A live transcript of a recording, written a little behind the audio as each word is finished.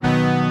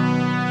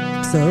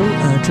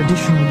also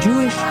traditional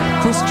Jewish,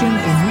 Christian,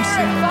 or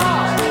Muslim.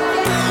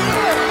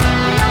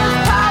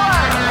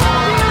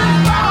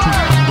 To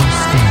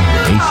understand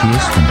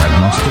atheist and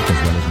agnostic as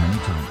well as many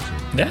times.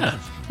 Yeah.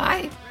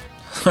 Hi.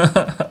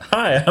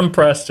 Hi, I'm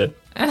Preston.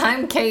 And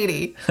I'm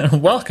Katie.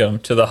 Welcome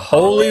to the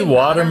Holy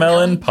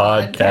Watermelon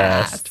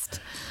Podcast.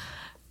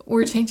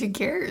 We're changing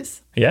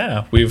gears.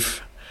 Yeah,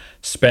 we've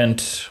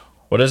spent,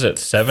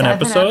 seven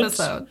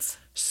episodes?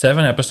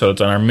 7 episodes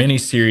on our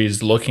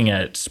mini-series looking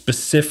at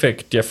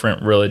specific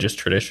different religious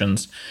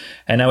traditions.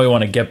 And now we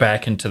want to get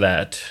back into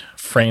that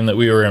frame that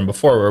we were in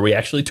before, where we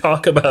actually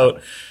talk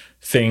about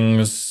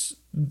things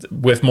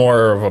with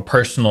more of a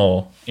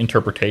personal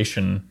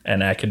interpretation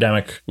and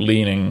academic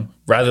leaning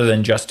rather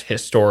than just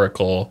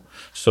historical,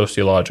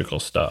 sociological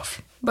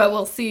stuff. But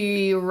we'll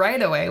see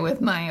right away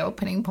with my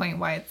opening point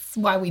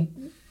why we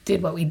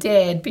did what we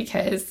did,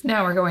 because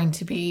now we're going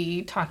to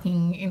be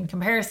talking in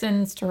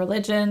comparisons to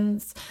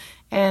religions,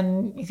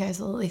 and you guys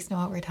will at least know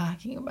what we're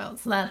talking about,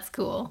 so that's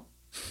cool.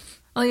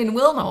 Well, and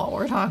we'll know what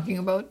we're talking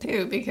about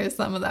too, because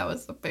some of that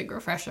was a big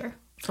refresher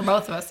for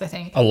both of us, I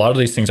think. A lot of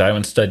these things I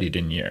haven't studied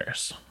in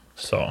years,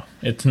 so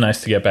it's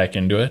nice to get back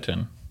into it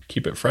and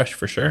keep it fresh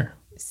for sure.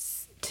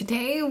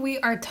 Today we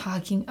are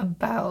talking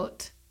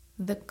about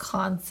the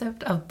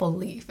concept of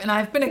belief, and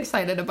I've been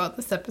excited about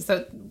this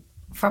episode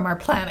from our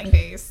planning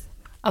days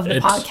of the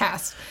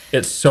podcast.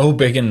 It's so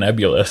big and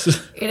nebulous.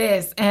 It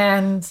is,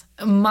 and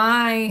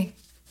my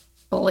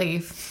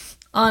belief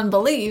on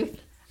belief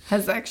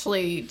has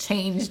actually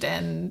changed,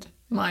 and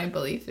my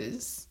belief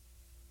is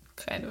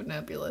kind of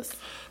nebulous,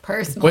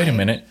 personally. Wait a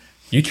minute.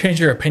 You change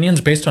your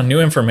opinions based on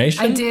new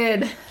information? I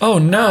did. Oh,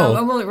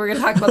 no. We're going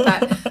to talk about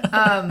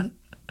that.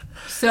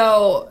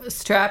 So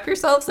strap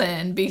yourselves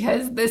in,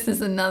 because this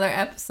is another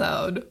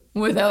episode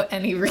without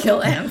any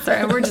real answer,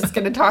 and we're just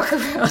going to talk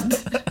about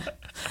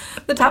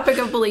the topic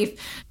of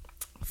belief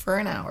for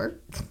an hour.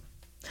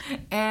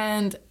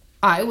 And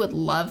I would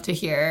love to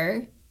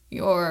hear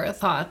your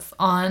thoughts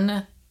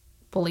on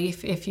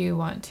belief if you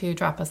want to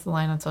drop us a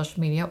line on social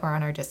media or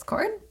on our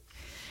Discord.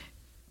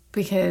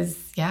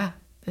 Because, yeah,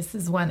 this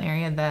is one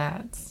area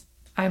that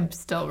I'm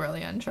still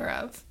really unsure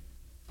of.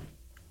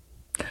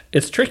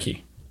 It's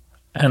tricky.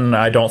 And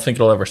I don't think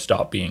it'll ever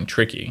stop being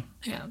tricky.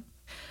 Yeah.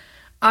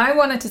 I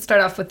wanted to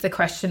start off with the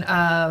question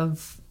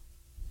of,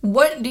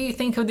 what do you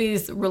think of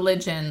these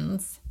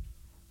religions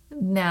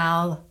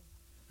now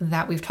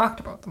that we've talked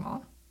about them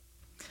all?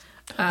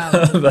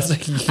 That's a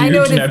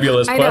huge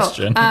nebulous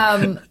question.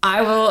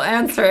 I will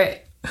answer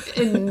it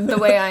in the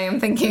way I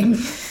am thinking.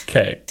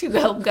 Okay. To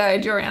help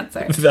guide your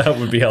answer. That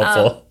would be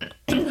helpful.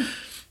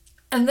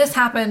 And this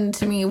happened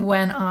to me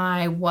when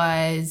I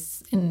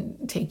was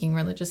taking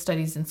religious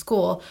studies in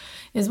school,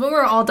 is when we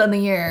were all done the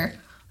year,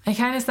 I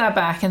kind of sat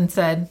back and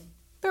said,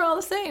 they're all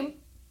the same.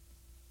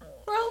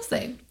 We're all the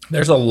same.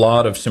 There's a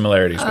lot of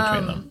similarities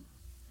between them.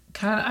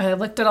 I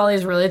looked at all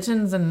these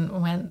religions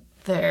and went,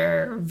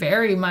 they're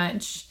very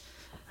much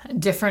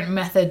different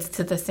methods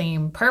to the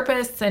same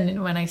purpose.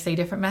 And when I say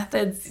different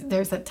methods,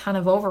 there's a ton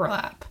of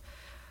overlap.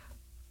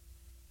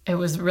 It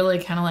was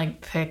really kind of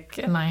like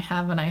and I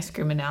have an ice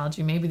cream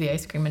analogy. Maybe the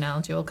ice cream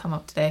analogy will come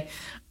up today.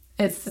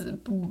 It's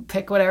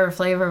pick whatever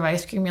flavor of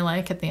ice cream you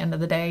like. At the end of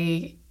the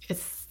day,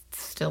 it's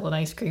still an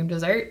ice cream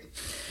dessert.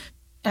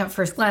 At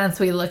first glance,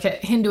 we look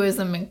at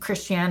Hinduism and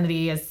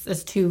Christianity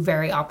as two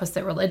very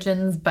opposite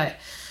religions, but,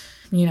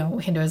 you know,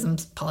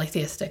 Hinduism's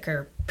polytheistic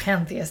or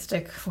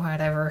pantheistic,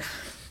 whatever.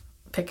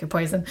 Pick your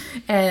poison.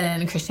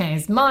 And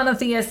Christianity's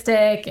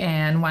monotheistic,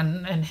 and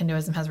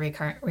Hinduism has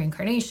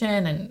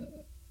reincarnation, and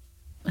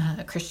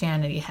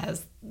Christianity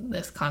has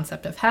this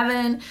concept of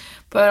heaven.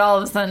 But all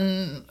of a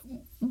sudden,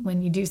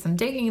 when you do some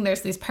digging,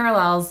 there's these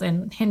parallels.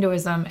 In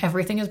Hinduism,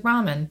 everything is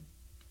Brahman.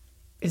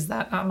 Is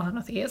that not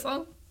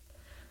monotheism?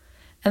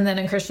 And then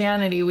in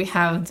Christianity, we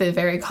have the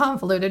very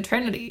convoluted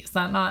Trinity. Is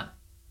that not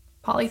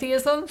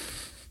polytheism?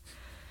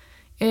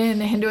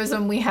 In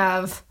Hinduism, we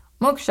have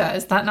moksha.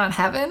 Is that not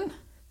heaven?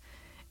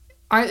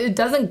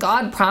 Doesn't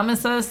God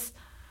promise us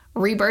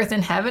rebirth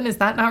in heaven? Is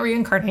that not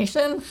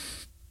reincarnation?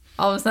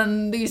 All of a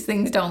sudden, these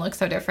things don't look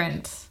so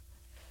different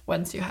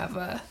once you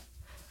have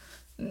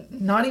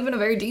not even a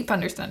very deep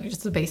understanding,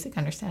 just a basic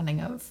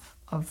understanding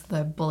of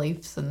the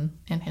beliefs and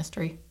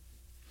history.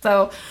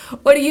 So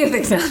what do you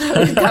think now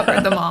that we've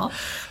covered them all?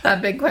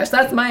 That big question.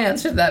 That's my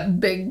answer to that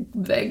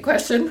big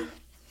question.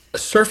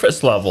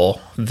 Surface level,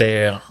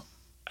 they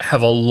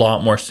have a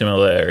lot more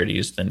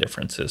similarities than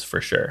differences for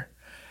sure.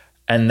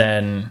 And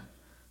then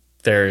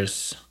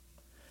there's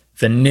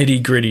the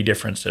nitty-gritty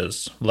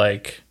differences,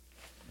 like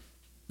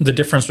the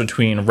difference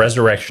between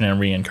resurrection and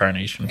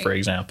reincarnation, for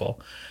example.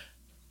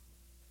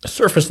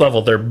 Surface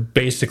level, they're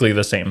basically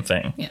the same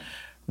thing. Yeah.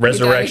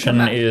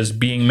 Resurrection is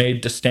being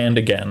made to stand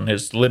again,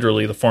 is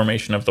literally the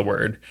formation of the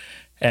word.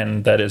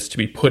 And that is to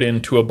be put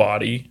into a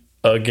body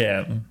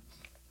again.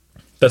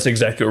 That's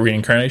exactly what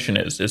reincarnation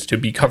is to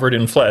be covered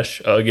in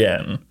flesh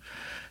again.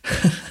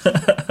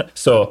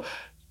 So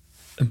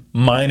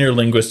minor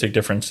linguistic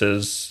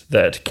differences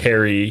that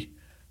carry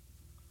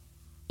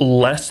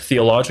less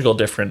theological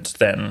difference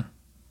than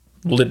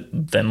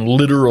than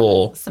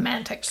literal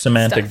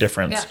semantic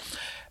difference. Yeah.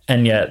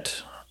 And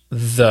yet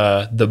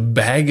the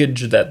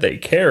baggage that they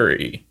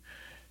carry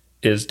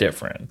is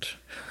different.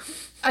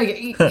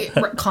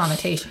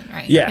 Connotation,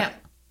 right? Yeah.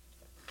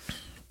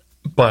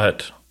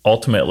 But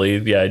ultimately,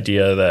 the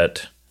idea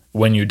that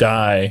when you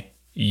die,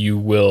 you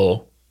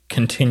will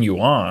continue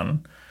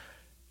on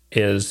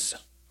is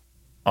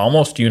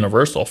almost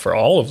universal for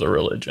all of the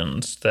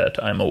religions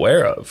that I'm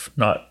aware of,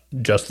 not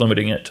just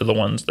limiting it to the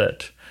ones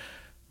that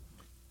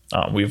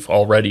we've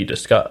already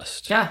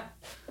discussed. Yeah.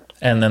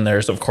 And then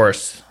there's, of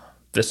course,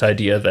 this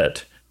idea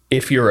that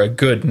if you're a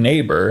good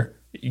neighbor,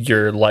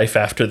 your life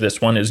after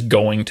this one is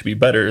going to be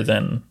better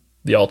than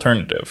the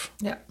alternative.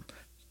 Yeah.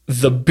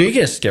 The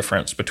biggest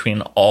difference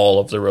between all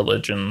of the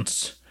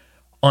religions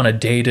on a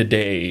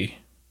day-to-day,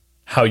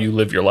 how you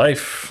live your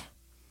life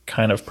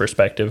kind of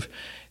perspective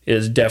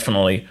is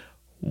definitely,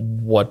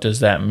 what does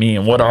that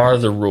mean? What are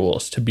the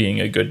rules to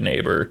being a good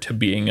neighbor, to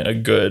being a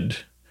good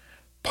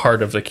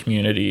part of the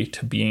community,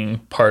 to being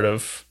part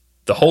of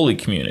the holy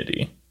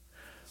community?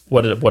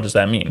 What does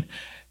that mean?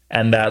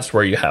 And that's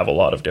where you have a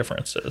lot of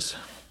differences.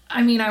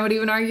 I mean, I would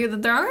even argue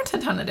that there aren't a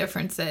ton of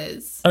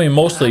differences. I mean,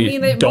 mostly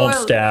don't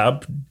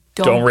stab,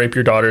 don't rape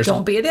your daughter's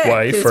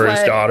wife or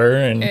his daughter.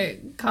 And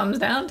it comes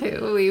down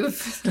to, we've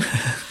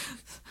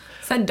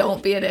said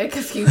don't be a dick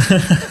a few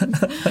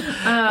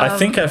I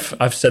think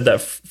I've said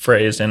that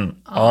phrase in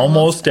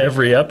almost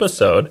every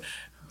episode.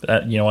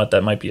 That, you know what,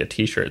 that might be a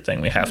t-shirt thing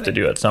we have to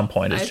do at some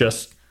point. It's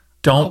just,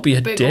 don't be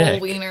a big dick.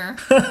 Old wiener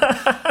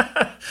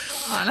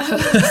on a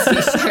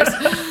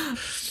t-shirt.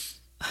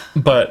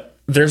 But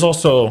there's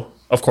also,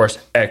 of course,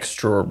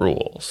 extra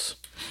rules.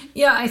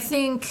 Yeah, I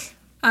think...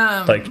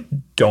 like,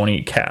 don't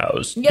eat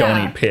cows,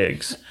 don't eat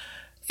pigs.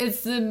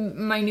 It's the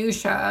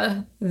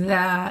minutia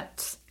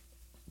that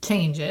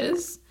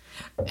changes.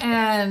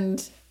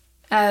 And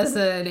as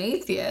an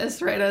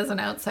atheist, right, as an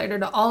outsider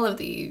to all of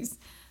these,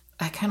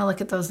 I kind of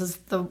look at those as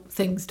the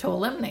things to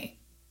eliminate,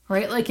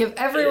 right? Like, if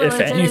every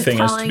religion is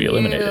telling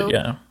you,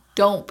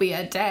 don't be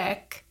a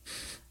dick,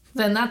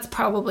 then that's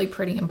probably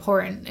pretty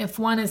important. If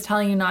one is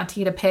telling you not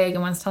to eat a pig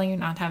and one's telling you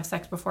not to have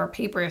sex before a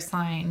paper is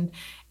signed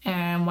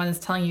and one is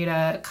telling you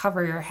to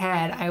cover your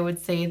head, I would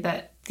say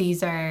that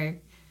these are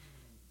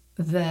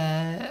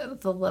the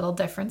little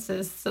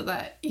differences so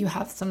that you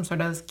have some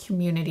sort of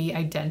community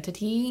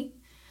identity.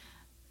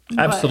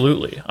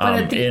 Absolutely.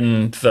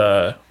 In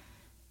the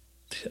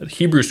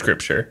Hebrew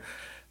scripture,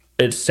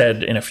 it's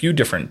said in a few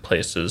different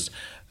places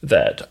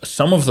that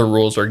some of the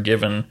rules are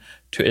given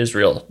to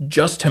Israel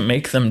just to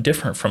make them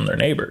different from their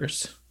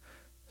neighbors.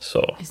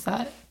 So is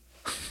that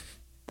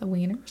the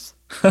wieners?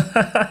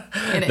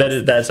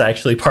 That's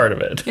actually part of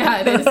it.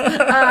 Yeah, it is.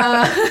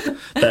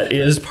 That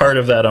is part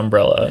of that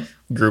umbrella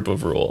group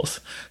of rules.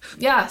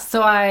 Yeah,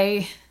 so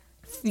I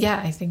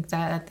think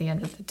that at the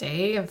end of the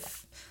day,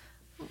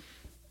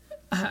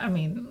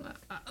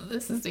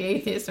 this is the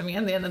atheist in me.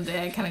 At the end of the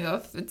day, I kind of go,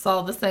 if it's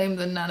all the same,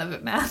 then none of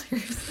it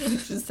matters.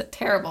 It's just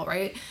terrible,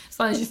 right? As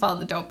long as you follow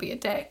the don't be a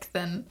dick,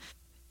 then,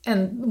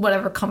 and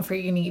whatever comfort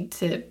you need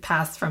to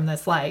pass from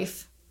this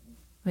life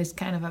is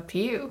kind of up to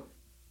you.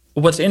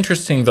 What's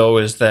interesting, though,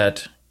 is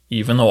that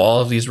even though all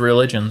of these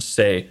religions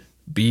say,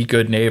 be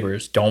good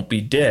neighbors, don't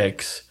be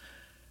dicks,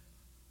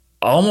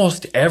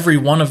 almost every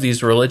one of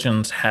these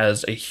religions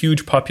has a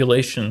huge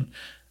population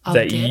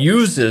that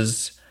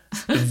uses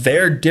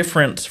their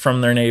difference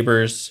from their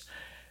neighbors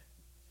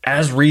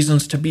as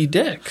reasons to be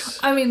dicks.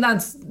 I mean,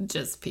 that's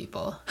just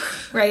people,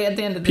 right? At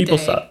the end of the people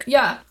day. People suck.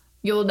 Yeah.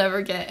 You'll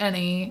never get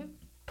any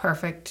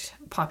perfect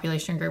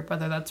population group,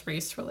 whether that's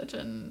race,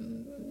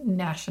 religion,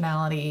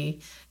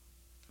 nationality.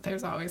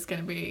 There's always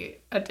going to be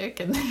a dick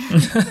in there.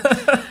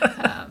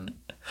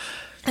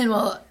 And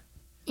well,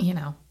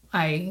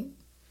 I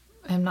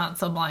am not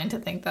so blind to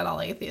think that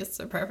all atheists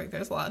are perfect.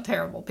 There's a lot of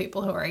terrible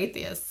people who are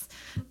atheists.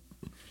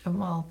 And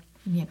well,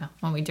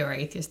 when we do our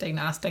atheist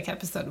agnostic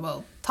episode,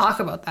 we'll talk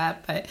about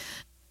that. But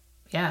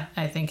yeah,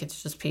 I think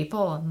it's just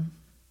people, and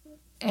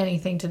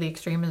anything to the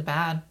extreme is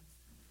bad.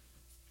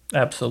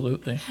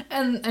 Absolutely.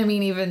 And I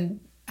mean, even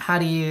how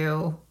do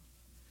you,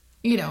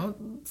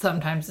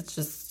 sometimes it's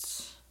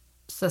just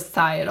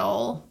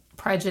societal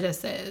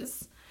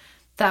prejudices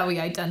that we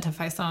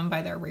identify someone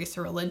by their race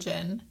or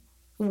religion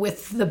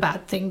with the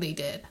bad thing they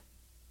did.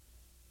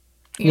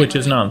 Which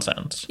is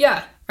nonsense.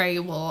 Yeah,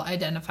 right. We'll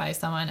identify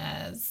someone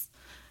as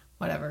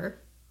whatever.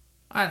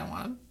 I don't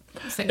want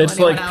to single It's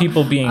like out.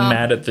 people being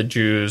mad at the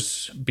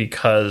Jews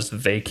because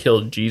they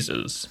killed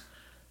Jesus.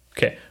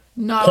 Okay.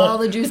 Not all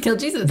the Jews killed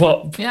Jesus.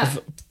 Well, yeah.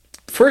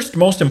 First,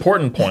 most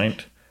important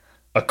point,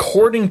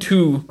 according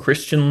to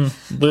Christian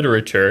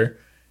literature,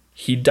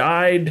 he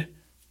died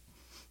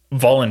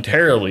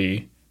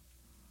voluntarily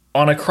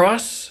on a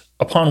cross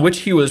upon which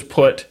he was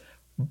put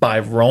by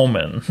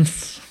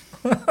Romans.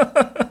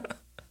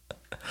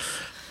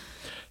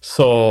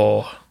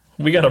 So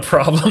we got a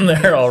problem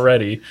there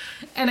already.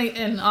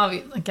 And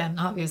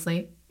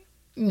obviously,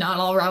 not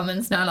all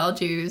Romans, not all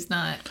Jews,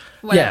 not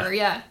whatever.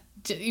 Yeah.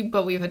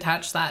 But we've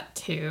attached that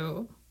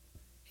to,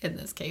 in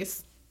this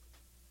case,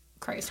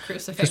 Christ's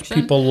crucifixion. Because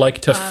people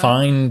like to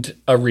find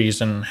a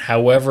reason,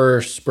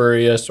 however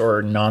spurious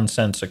or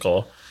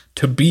nonsensical,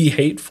 to be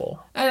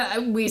hateful.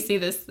 We see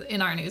this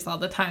in our news all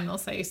the time. They'll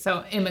say,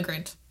 so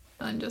immigrant.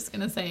 I'm just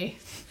going to say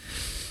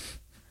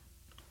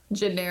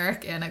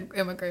generic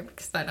immigrant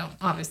because I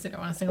obviously don't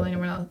want to single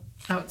anyone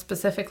out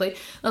specifically.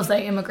 They'll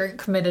say immigrant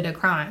committed a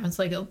crime. It's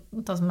like,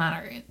 it doesn't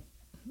matter.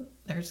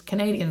 There's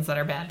Canadians that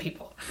are bad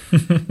people.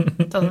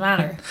 It doesn't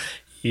matter.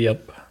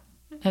 Yep.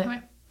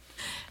 Anyway,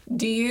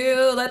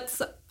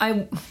 this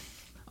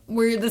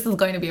is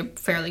going to be a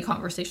fairly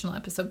conversational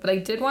episode, but I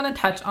did want to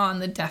touch on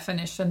the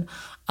definition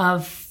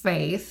of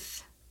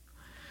faith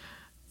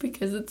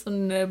because it's a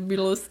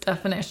nebulous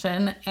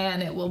definition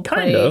and it will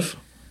play... Kind of.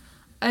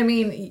 I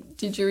mean,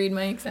 did you read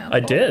my example? I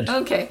did.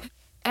 Okay.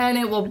 And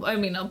it'll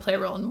play a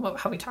role in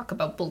how we talk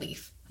about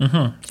belief.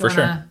 Mm-hmm, for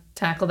sure.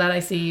 Tackle that? I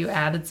see you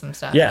added some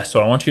stuff. Yeah, so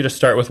I want you to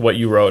start with what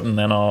you wrote and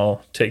then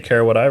I'll take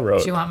care of what I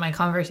wrote. Do you want my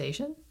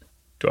conversation?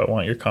 Do I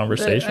want your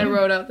conversation? I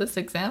wrote out this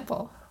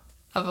example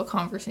of a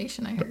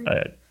conversation I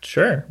heard.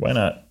 Sure, why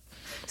not?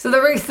 So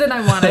the reason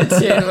I wanted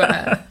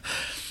to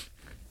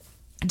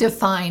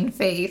define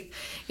faith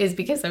is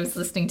because I was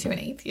listening to an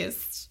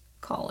atheist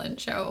call-in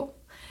show,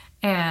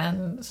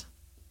 and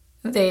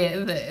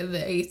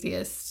the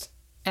atheist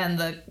and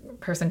the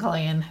person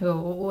calling in, who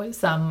was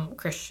some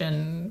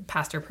Christian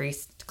pastor,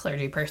 priest,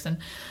 clergy person,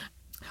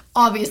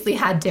 obviously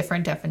had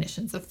different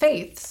definitions of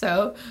faith.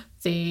 So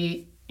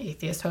the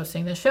atheist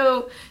hosting the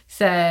show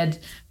said,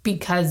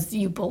 because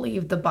you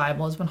believe the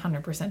Bible is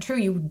 100% true,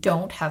 you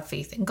don't have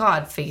faith in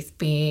God. Faith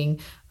being,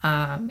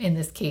 in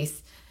this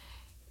case,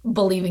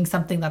 believing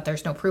something that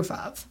there's no proof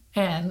of.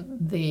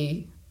 And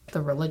the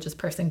religious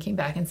person came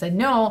back and said,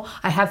 no,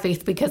 I have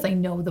faith because I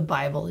know the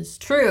Bible is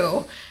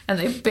true. And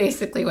they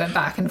basically went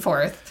back and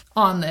forth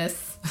on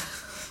this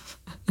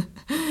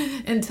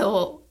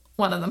until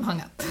one of them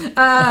hung up.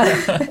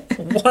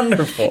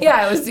 Wonderful.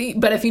 Yeah,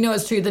 but if you know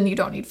it's true, then you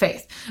don't need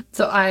faith.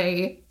 So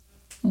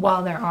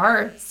while there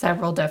are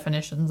several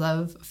definitions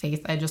of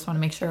faith, I just want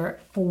to make sure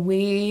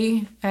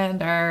we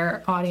and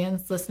our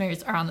audience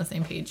listeners are on the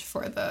same page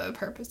for the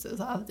purposes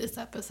of this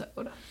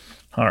episode.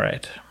 All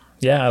right.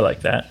 Yeah, I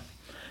like that.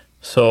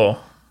 So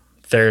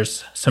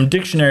there's some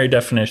dictionary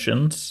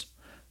definitions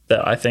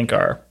that I think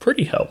are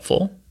pretty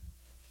helpful.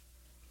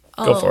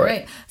 Go for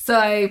it. So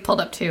I pulled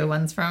up two.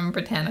 One's from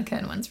Britannica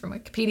and one's from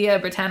Wikipedia.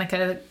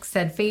 Britannica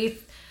said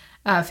faith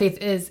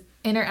is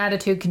inner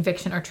attitude,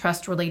 conviction, or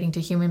trust relating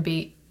human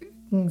beings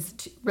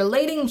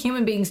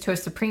to a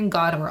supreme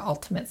God or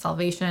ultimate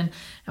salvation.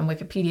 And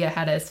Wikipedia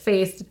had as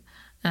faith,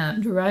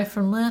 derived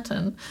from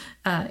Latin,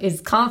 is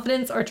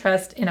confidence or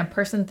trust in a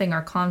person, thing,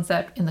 or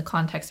concept in the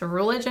context of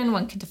religion.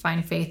 One can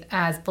define faith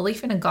as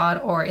belief in a God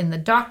or in the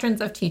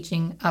doctrines of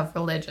teaching of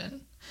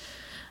religion.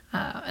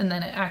 And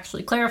then it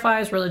actually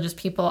clarifies, religious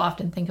people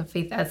often think of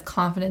faith as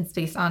confidence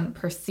based on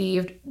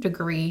perceived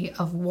degree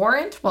of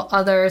warrant, while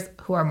others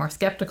who are more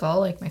skeptical,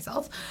 like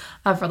myself,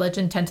 of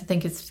religion tend to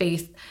think of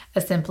faith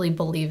as simply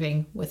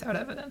believing without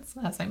evidence,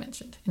 as I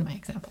mentioned in my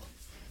example.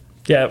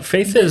 Yeah,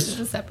 faith is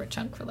a separate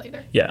chunk for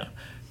later. Yeah.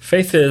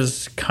 Faith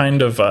is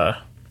kind of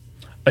a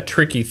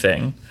tricky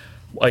thing.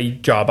 A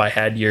job I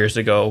had years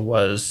ago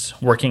was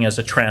working as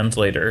a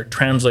translator,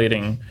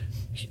 translating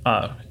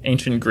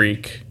ancient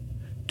Greek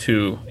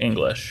to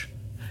English,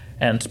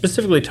 and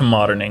specifically to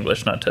modern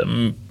English, not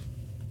to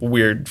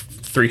weird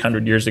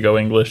 300 years ago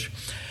English.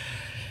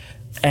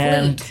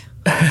 And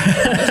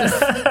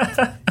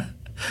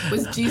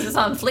was Jesus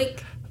on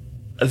fleek?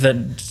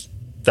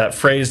 That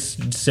phrase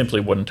simply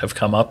wouldn't have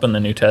come up in the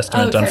New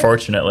Testament,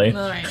 unfortunately.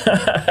 All right.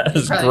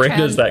 As great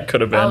as that could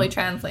have been. Probably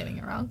translating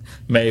it wrong.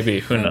 Maybe,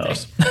 who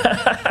knows?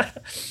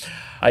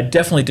 I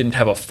definitely didn't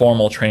have a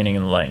formal training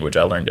in the language.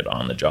 I learned it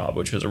on the job,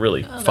 which was a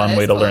really fun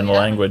way to learn the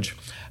language.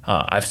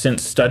 I've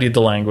since studied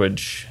the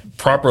language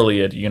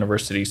properly at a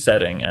university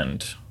setting,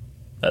 and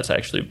that's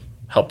actually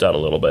helped out a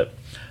little bit.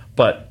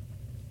 But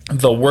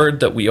the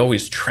word that we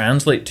always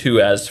translate to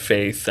as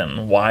faith,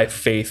 and why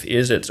faith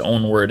is its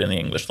own word in the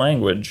English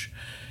language,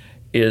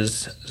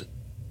 is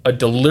a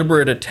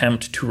deliberate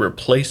attempt to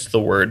replace the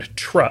word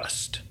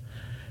trust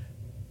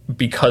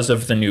because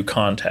of the new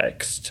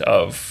context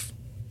of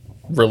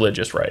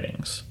religious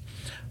writings.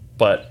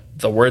 But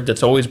the word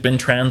that's always been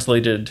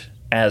translated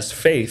as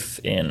faith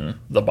in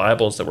the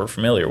Bibles that we're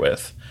familiar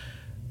with,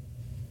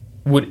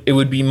 it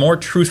would be more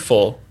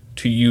truthful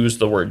to use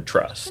the word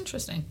trust.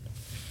 Interesting.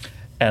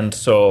 And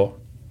so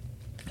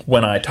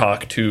when I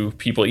talk to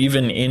people,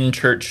 even in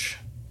church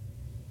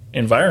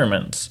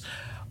environments,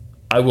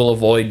 I will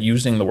avoid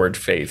using the word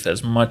faith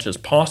as much as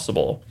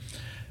possible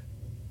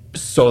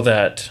so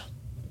that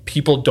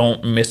people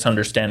don't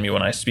misunderstand me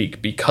when I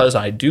speak, because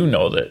I do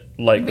know that,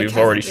 like we've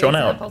already shown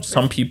out,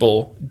 some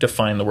people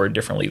define the word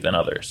differently than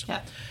others,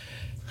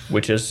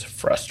 which is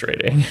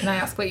frustrating. Can I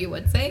ask what you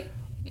would say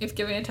if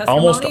giving a testimony?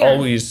 Almost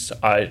always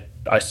I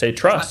say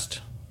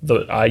trust.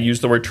 I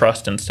use the word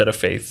trust instead of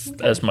faith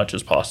as much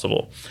as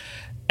possible.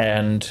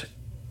 And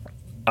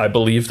I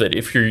believe that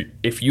if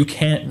you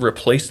can't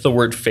replace the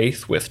word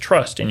faith with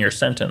trust in your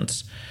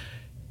sentence,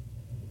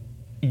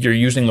 you're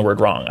using the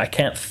word wrong. I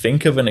can't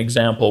think of an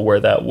example where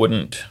that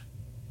wouldn't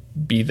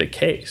be the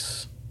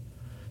case.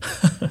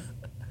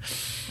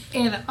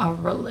 In a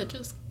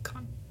religious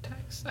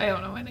context. I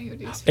don't know when I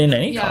would use in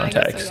any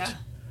context. I guess so,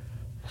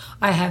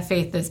 I have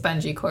faith this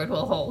bungee cord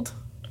will hold.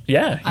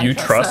 Yeah, you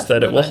trust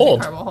that it will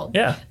hold.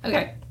 Yeah.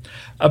 Okay.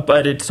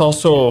 But it's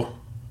also,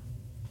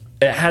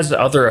 it has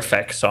other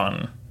effects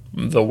on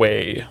the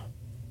way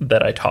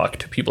that I talk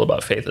to people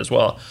about faith as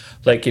well.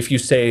 Like if you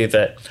say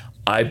that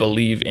I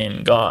believe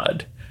in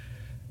God,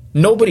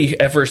 nobody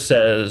ever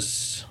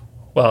says,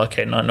 well,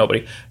 okay, not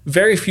nobody.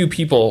 Very few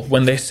people,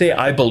 when they say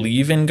I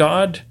believe in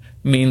God,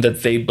 mean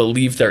that they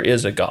believe there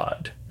is a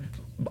God.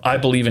 I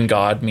believe in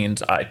God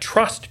means I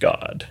trust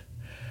God,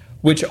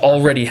 which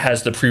already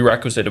has the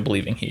prerequisite of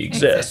believing he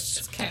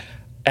exists. Okay.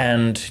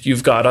 And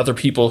you've got other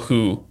people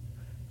who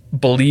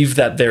believe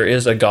that there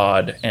is a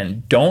God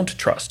and don't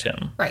trust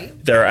him. Right.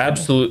 There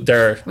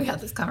are we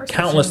had this conversation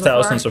countless before.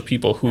 thousands of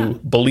people who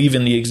believe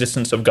in the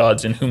existence of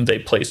gods in whom they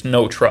place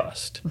no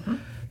trust. Mm-hmm.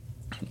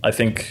 I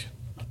think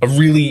a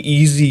really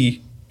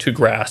easy to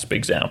grasp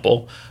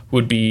example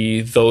would be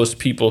those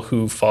people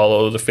who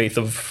follow the faith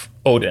of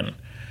Odin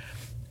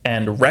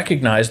and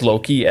recognize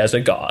Loki as a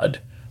god,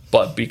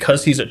 but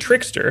because he's a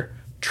trickster,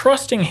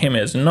 trusting him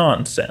is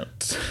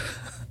nonsense.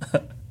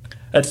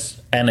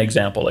 That's an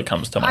example that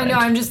comes to mind. I know,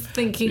 I'm just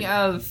thinking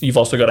of... You've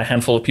also got a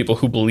handful of people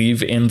who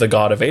believe in the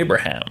God of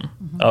Abraham,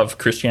 of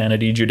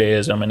Christianity,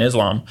 Judaism, and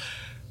Islam.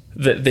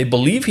 That they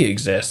believe he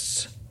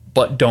exists,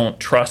 but don't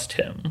trust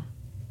him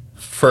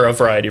for a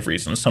variety of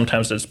reasons.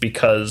 Sometimes it's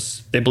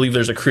because they believe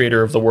there's a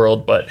creator of the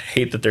world, but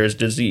hate that there's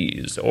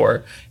disease,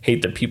 or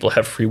hate that people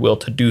have free will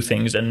to do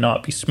things and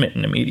not be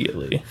smitten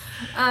immediately.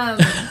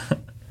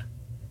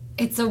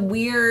 It's a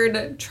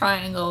weird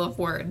triangle of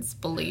words,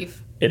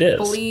 belief. It is.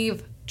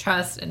 Believe,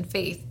 trust, and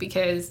faith,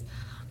 because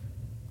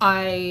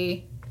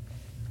I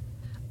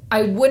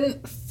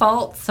wouldn't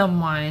fault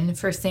someone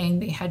for saying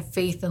they had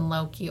faith in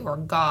Loki or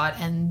God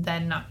and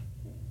then not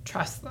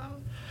trust them.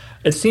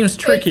 It seems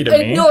tricky to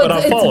me, but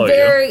I'll follow you.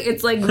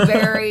 It's like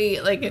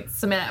very, like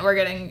it's we're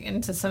getting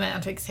into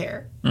semantics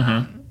here.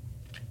 Mm-hmm.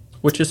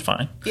 Which is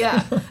fine.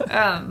 Yeah.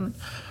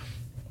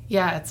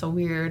 Yeah, it's a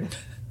weird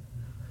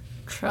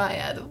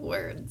triad of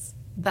words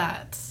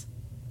that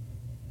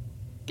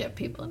get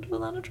people into a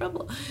lot of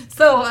trouble.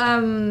 So,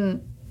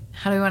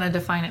 how do we want to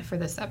define it for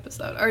this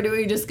episode? Or are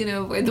we just going to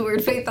avoid the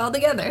word faith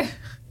altogether?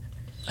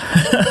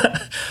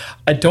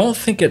 I don't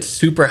think it's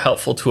super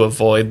helpful to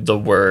avoid the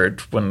word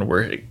when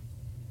we're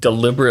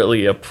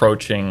deliberately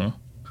approaching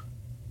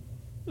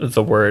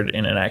the word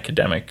in an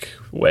academic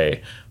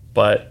way,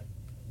 but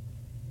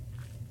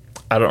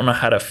I don't know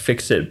how to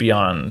fix it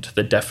beyond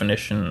the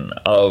definition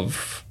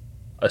of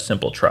a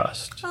simple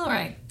trust. All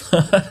right.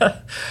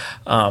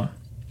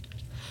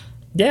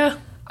 Yeah.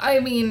 I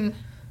mean,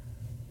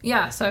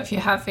 yeah, so if you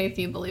have faith,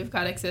 you believe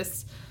God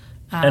exists.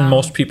 And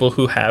most people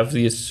who have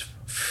these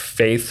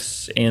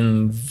faiths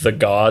in the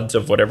gods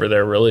of whatever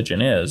their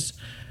religion is,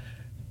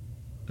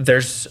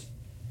 there's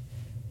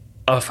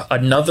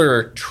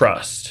another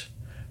trust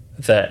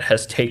that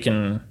has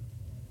taken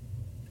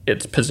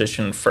its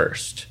position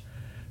first.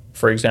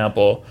 For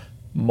example,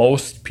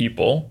 most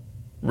people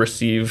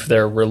receive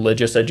their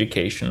religious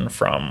education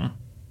from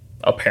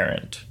a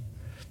parent,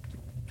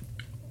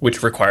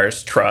 which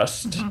requires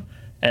trust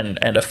and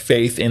a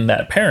faith in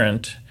that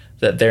parent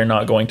that they're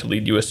not going to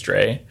lead you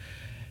astray.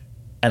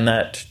 And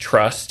that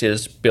trust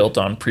is built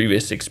on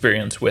previous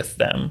experience with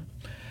them.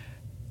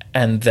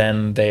 And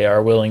then they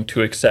are willing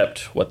to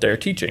accept what they're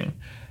teaching.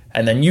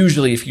 And then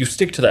usually if you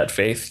stick to that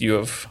faith, you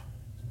have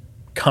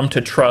come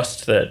to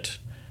trust that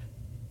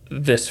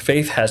this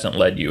faith hasn't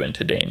led you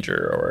into danger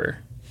or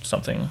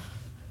something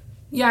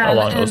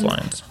along those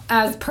lines.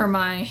 As per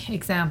my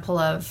example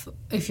of,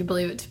 if you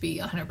believe it to be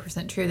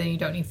 100% true, then you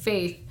don't need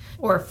faith,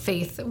 or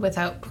faith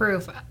without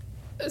proof.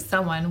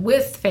 Someone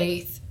with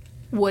faith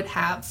would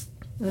have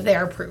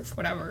their proof,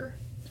 whatever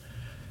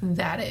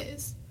that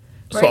is.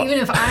 Right? So, even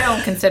if I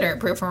don't consider it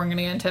proof, and we're going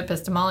to get into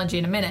epistemology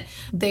in a minute,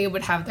 they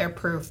would have their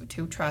proof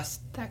to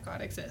trust that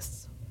God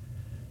exists.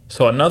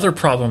 So another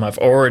problem I've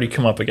already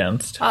come up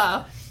against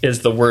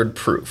is the word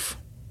proof.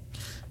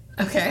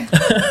 Okay.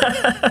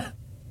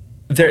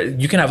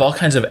 You can have all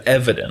kinds of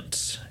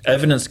evidence.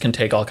 Evidence can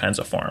take all kinds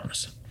of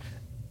forms.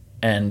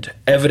 And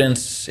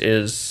evidence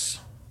is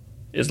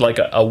like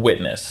a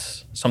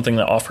witness, something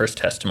that offers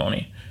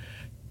testimony.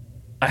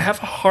 I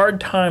have a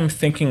hard time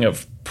thinking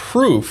of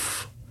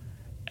proof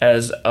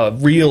as a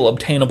real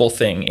obtainable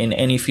thing in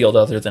any field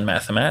other than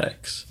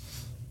mathematics.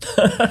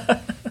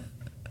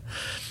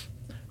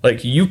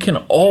 Like, you can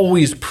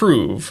always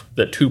prove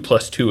that 2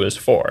 + 2 is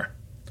 4.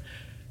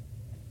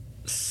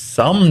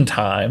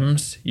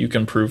 Sometimes you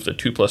can prove that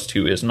 2 +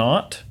 2 is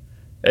not.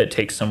 It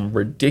takes some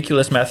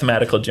ridiculous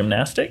mathematical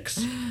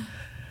gymnastics.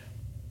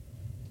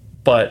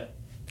 But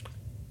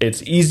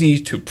it's easy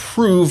to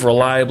prove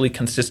reliably,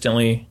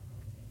 consistently,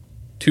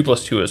 2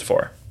 + 2 is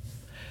 4.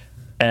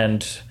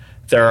 And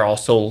there are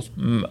also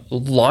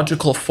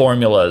logical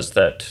formulas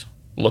that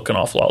look an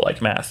awful lot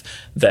like math,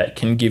 that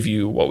can give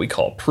you what we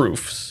call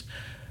proofs.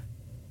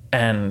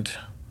 And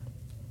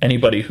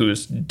anybody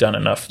who's done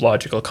enough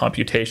logical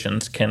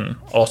computations can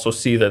also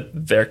see that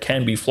there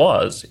can be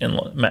flaws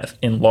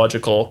in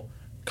logical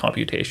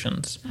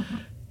computations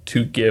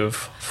to give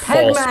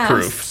false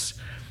proofs.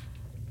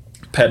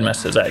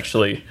 PEDMAS is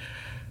actually...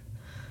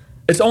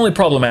 It's only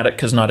problematic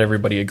because not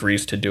everybody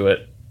agrees to do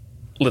it.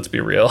 Let's be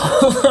real.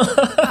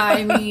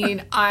 I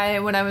mean,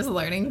 when I was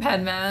learning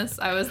PEDMAS,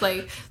 I was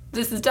like,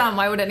 this is dumb.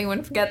 Why would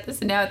anyone forget this?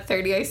 And now at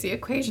 30, I see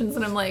equations,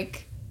 and I'm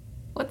like,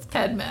 what's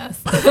PEDMAS?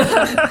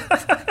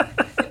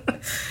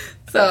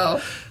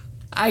 So,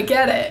 I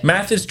get it.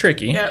 Math is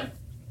tricky. Yep.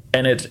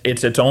 And it's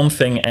its own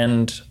thing.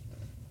 And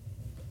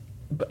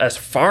as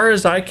far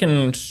as I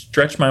can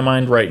stretch my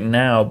mind right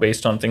now,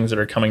 based on things that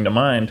are coming to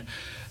mind,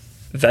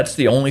 that's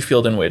the only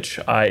field in which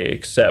I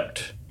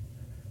accept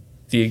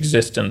the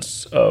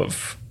existence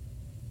of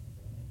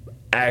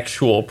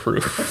actual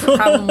proof. The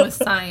problem with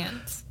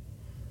science.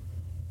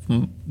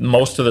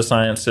 Most of the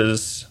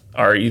sciences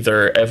are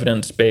either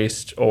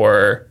evidence-based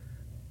or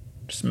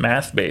just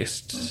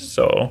math-based.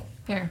 So...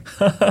 Here.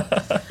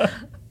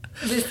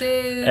 This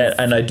is...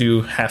 And I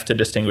do have to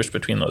distinguish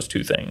between those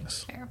two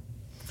things. Here.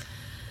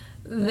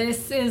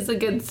 This is a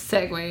good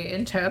segue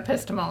into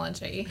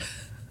epistemology.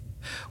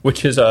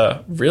 Which is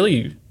a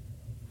really...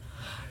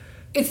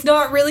 It's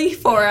not really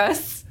for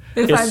us,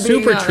 if it's I'm being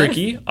super honest.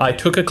 tricky. I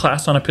took a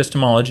class on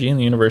epistemology in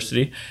the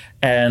university,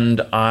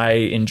 and I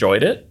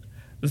enjoyed it,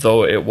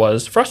 though it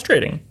was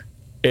frustrating.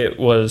 It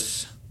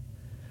was...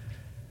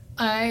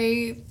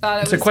 I thought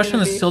it was It's a question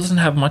that be, still doesn't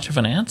have much of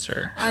an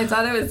answer. I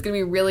thought it was going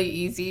to be really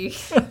easy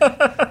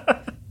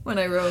when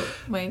I wrote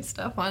my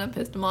stuff on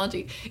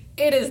epistemology.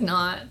 It is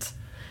not.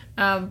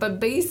 But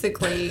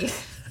basically,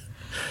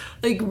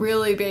 like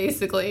really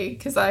basically,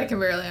 because I can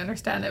barely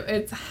understand it,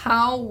 it's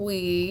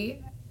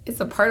it's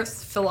a part of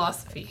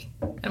philosophy.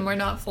 And we're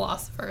not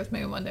philosophers.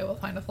 Maybe one day we'll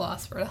find a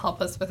philosopher to help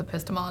us with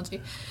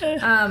epistemology.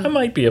 I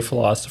might be a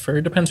philosopher.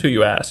 It depends who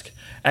you ask.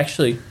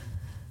 Actually...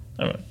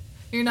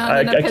 You're not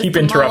an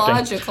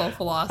epistemological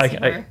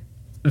philosopher.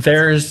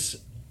 There's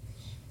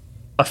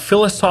a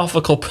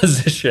philosophical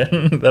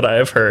position that I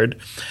have heard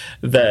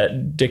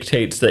that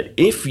dictates that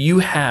if you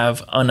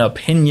have an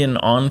opinion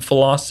on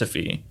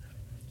philosophy,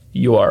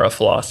 you are a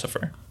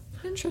philosopher.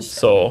 Interesting.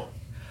 So,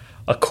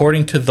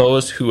 according to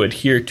those who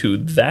adhere to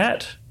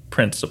that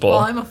principle,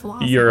 I'm a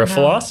philosopher you're a now.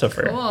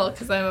 philosopher. Cool,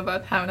 because I'm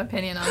about to have an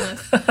opinion on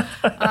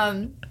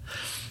this.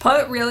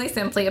 Put really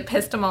simply,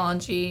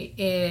 epistemology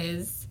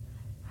is...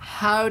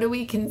 How do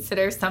we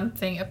consider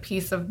something a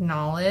piece of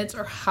knowledge,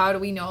 or how do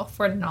we know if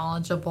we're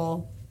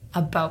knowledgeable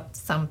about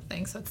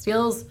something? So it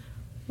deals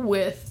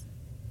with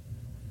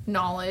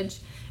knowledge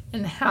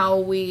and how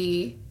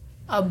we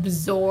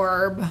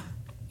absorb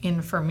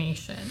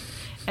information.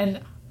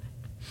 And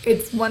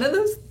it's one of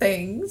those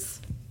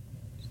things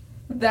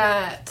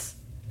that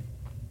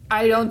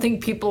I don't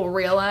think people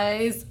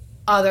realize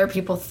other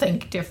people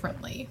think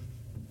differently.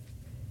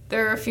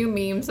 There are a few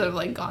memes that have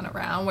like gone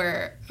around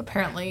where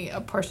apparently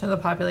a portion of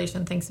the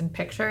population thinks in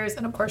pictures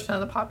and a portion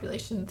of the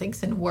population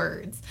thinks in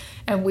words,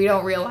 and we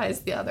don't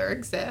realize the other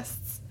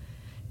exists.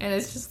 And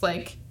it's just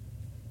like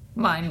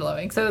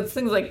mind-blowing. So it's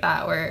things like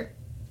that where,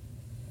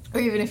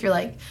 or even if you're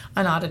like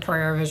an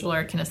auditory or visual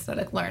or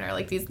kinesthetic learner,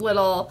 like these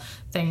little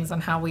things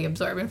on how we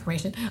absorb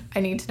information.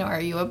 I need to know,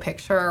 are you a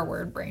picture or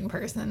word brain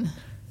person?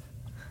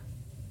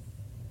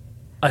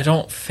 I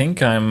don't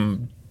think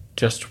I'm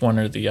just one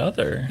or the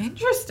other.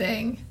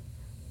 Interesting.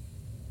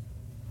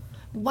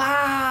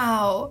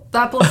 Wow,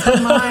 that blows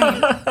my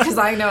mind because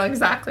I know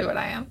exactly what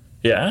I am.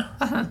 Yeah?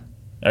 Uh-huh.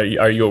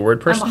 Are you a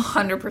word person? I'm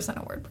 100%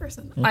 a word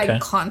person. Okay. I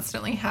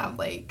constantly have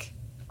like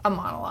a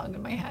monologue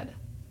in my head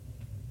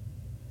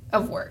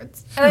of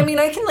words. And I mean,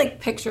 I can like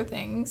picture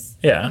things.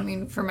 Yeah. I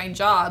mean, for my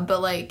job,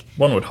 but like...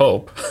 One would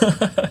hope.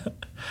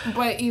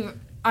 But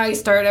I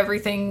start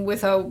everything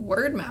with a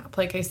word map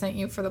like I sent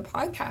you for the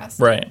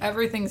podcast. Right.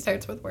 Everything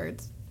starts with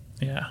words.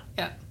 Yeah.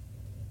 Yeah.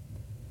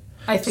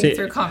 I think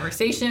through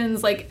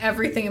conversations, like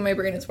everything in my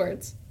brain is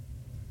words.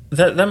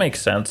 That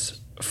makes sense.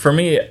 For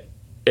me,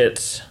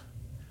 it's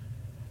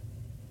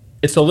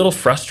a little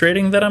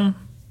frustrating that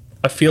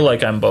I feel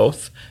like I'm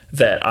both.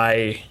 That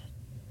I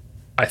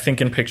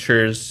think in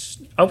pictures,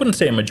 I wouldn't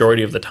say a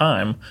majority of the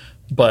time,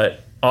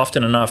 but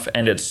often enough,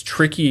 and it's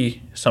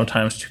tricky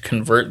sometimes to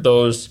convert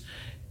those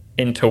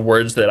into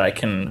words that I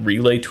can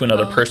relay to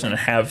another person and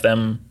have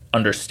them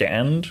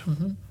understand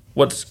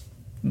what's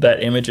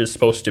that image is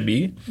supposed to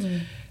be.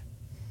 Mm.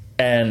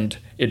 And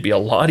it'd be a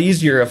lot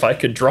easier if I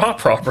could draw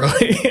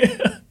properly.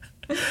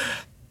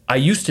 I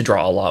used to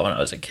draw a lot when I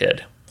was a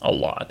kid, a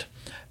lot.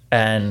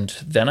 And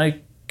then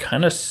I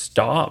kind of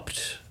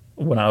stopped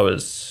when I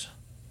was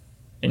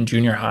in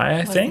junior high,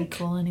 I think. Wasn't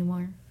cool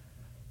anymore.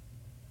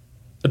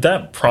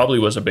 That probably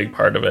was a big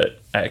part of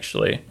it,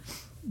 actually.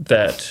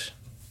 That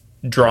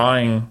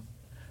drawing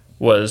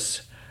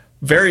was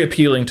very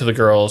appealing to the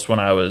girls when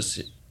I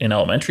was in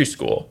elementary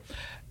school.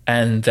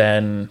 And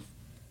then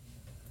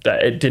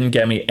that it didn't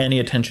get me any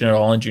attention at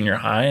all in junior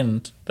high,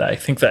 and I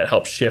think that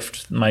helped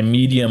shift my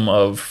medium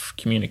of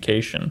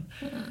communication.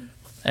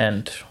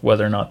 And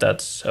whether or not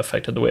that's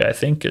affected the way I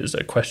think is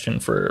a question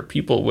for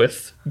people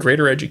with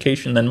greater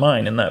education than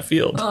mine in that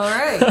field. All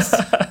right.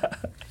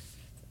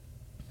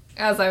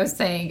 As I was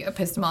saying,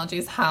 epistemology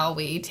is how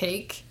we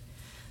take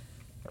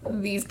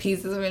these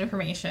pieces of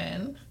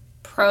information,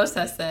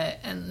 process it,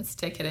 and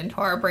stick it into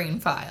our brain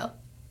file.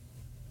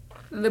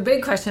 The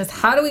big question is,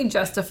 how do we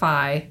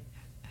justify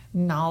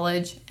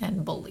knowledge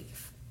and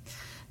belief?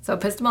 So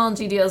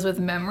epistemology deals with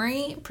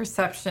memory,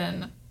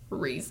 perception,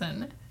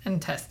 reason,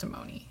 and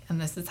testimony.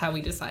 And this is how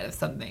we decide if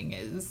something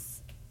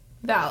is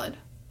valid.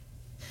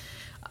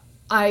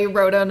 I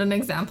wrote out an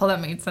example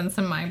that made sense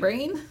in my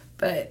brain,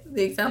 but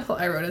the example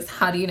I wrote is,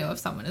 how do you know if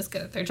someone is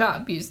good at their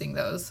job, using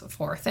those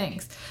 4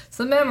 things?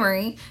 So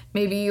memory,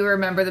 maybe you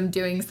remember them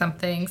doing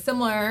something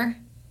similar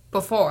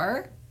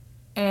before,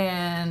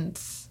 and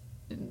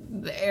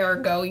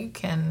ergo you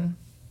can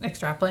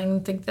extrapolate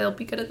and think they'll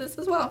be good at this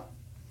as well.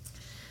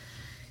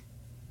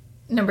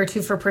 Number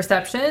 2, for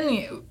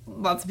perception,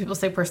 lots of people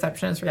say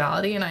perception is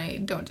reality, and I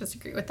don't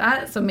disagree with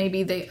that. So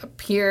maybe they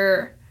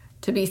appear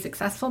to be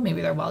successful.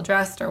 Maybe they're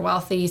well-dressed or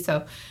wealthy.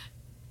 So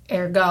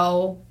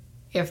ergo,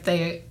 if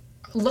they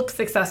look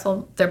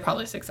successful, they're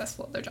probably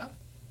successful at their job.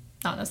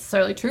 Not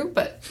necessarily true,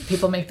 but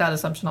people make that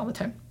assumption all the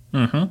time.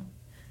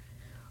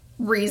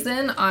 Mm-hmm.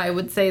 Reason, I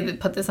would say that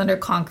put this under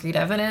concrete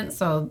evidence.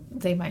 So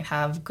they might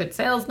have good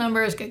sales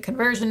numbers, good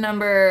conversion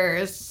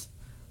numbers,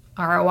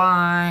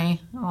 ROI,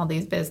 all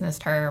these business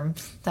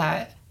terms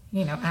that,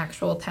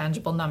 actual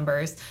tangible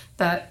numbers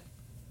that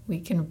we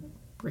can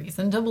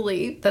reason to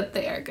believe that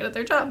they are good at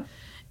their job.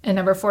 And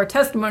number 4,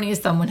 testimony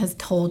is someone has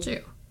told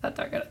you that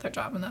they're good at their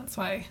job. And that's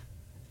why,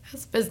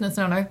 as a business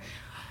owner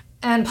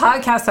and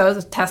podcast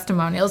hosts,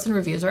 testimonials and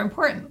reviews are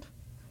important.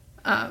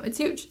 It's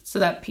huge so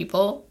that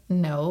people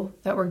know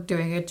that we're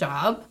doing a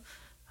job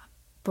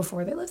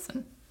before they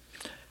listen.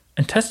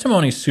 And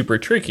testimony is super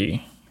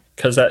tricky,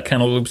 because that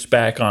kind of loops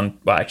back on,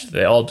 well, actually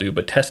they all do,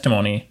 but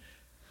testimony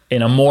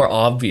in a more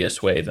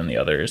obvious way than the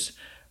others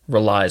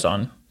relies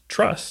on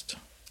trust.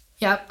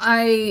 Yep.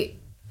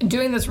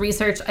 Doing this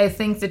research, I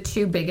think the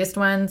 2 biggest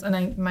ones, and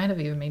I might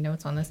have even made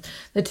notes on this,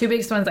 the 2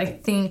 biggest ones I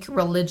think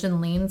religion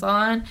leans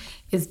on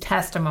is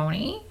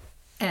testimony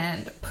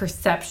and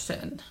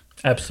perception.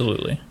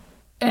 Absolutely.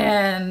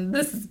 And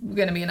this is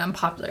going to be an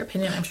unpopular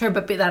opinion, I'm sure,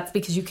 but that's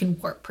because you can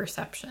warp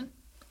perception.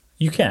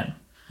 You can.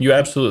 You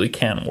absolutely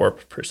can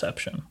warp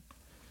perception.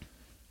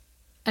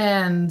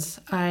 And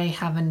I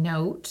have a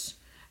note.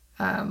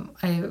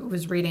 I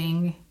was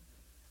reading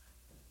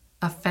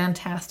a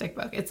fantastic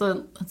book.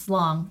 It's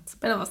long. It's a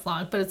bit of a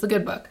slog, but it's a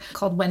good book,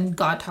 called When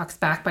God Talks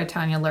Back by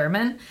Tanya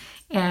Luhrmann.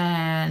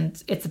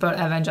 And it's about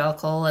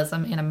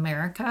evangelicalism in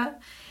America.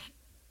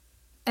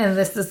 And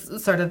this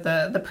is sort of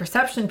the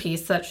perception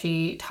piece that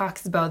she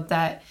talks about,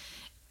 that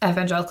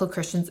evangelical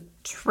Christians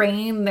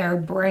train their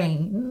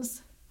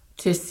brains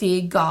to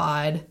see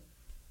God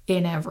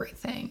in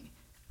everything.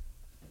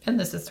 And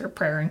this is her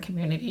prayer and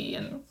community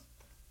and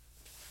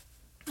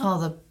all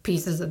the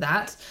pieces of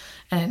that.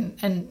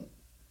 And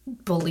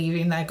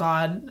believing that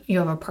God, you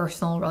have a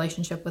personal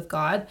relationship with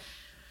God.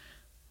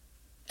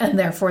 And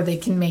therefore they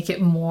can make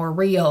it more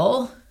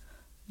real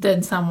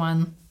than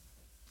someone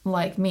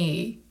like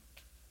me,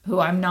 who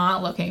I'm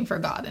not looking for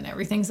God in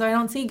everything, so I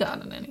don't see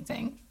God in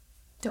anything.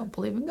 Don't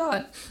believe in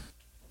God.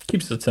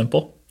 Keeps it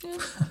simple. Yeah.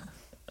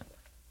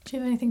 Do you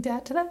have anything to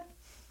add to that?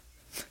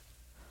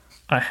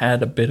 I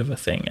had a bit of a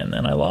thing and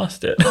then I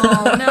lost it.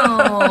 Oh,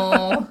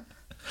 no.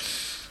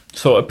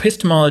 So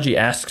epistemology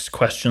asks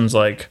questions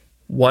like,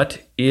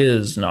 what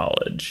is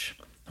knowledge?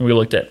 And we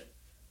looked at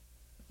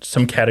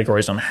some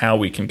categories on how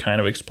we can kind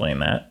of explain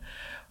that.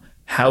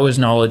 How is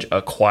knowledge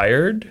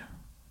acquired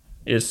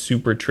is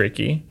super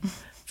tricky.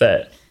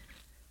 That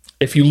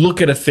if you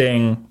look at a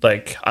thing,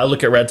 like I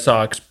look at red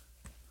socks,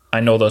 I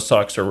know those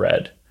socks are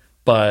red,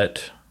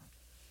 but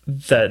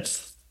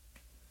that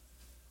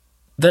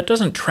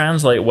doesn't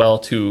translate well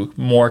to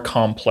more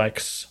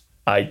complex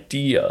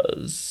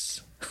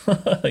ideas,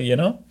 you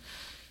know?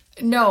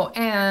 No,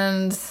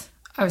 and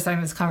I was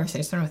having this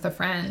conversation with a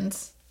friend,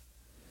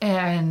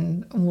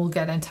 and we'll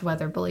get into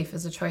whether belief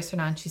is a choice or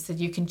not. And she said,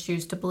 you can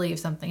choose to believe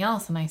something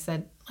else. And I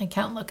said, I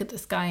can't look at the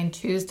sky and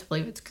choose to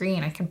believe it's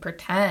green. I can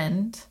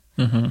pretend.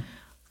 Mm-hmm.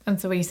 And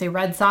so when you say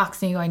red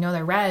socks, and you go, I know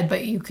they're red,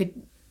 but you could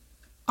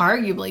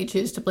arguably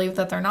choose to believe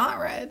that they're not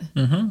red.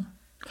 Mm-hmm.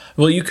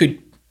 Well, you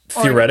could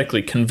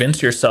theoretically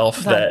convince yourself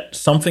that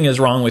something is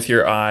wrong with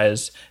your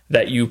eyes,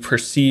 that you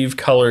perceive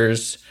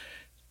colors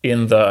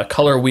in the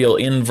color wheel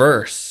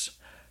inverse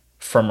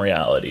from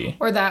reality.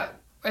 Or that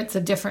it's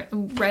a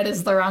different, red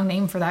is the wrong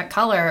name for that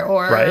color.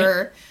 Or,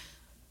 right?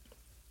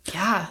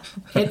 Yeah,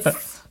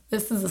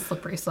 this is a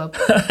slippery slope.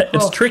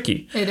 It's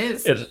tricky. It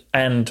is.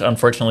 And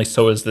unfortunately,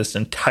 so is this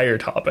entire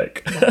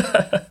topic.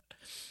 Yeah.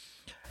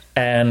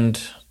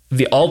 And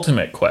the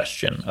ultimate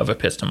question of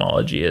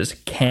epistemology is,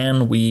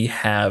 can we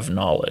have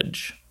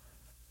knowledge?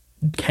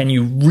 Can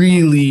you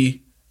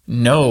really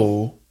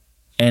know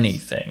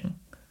anything?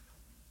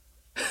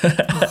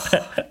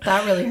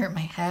 That really hurt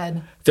my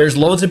head. There's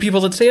loads of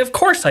people that say, of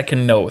course I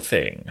can know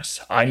things.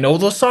 I know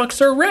the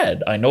socks are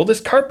red. I know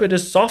this carpet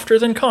is softer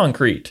than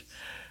concrete.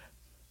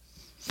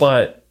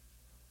 But,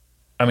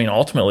 I mean,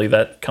 ultimately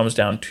that comes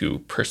down to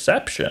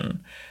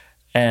perception.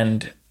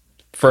 And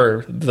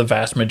for the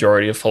vast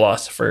majority of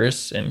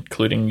philosophers,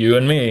 including you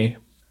and me,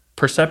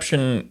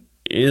 perception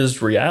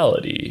is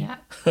reality. Yeah.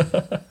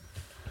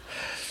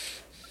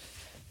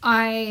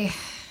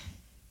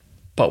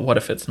 But what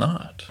if it's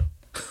not?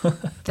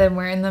 Then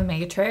we're in the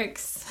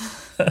Matrix.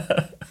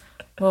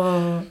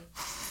 Whoa.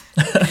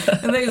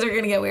 Things are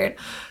going to get weird.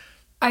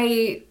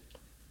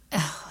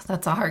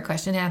 That's a hard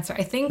question to answer.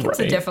 I think it's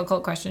a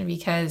difficult question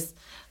because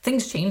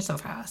things change so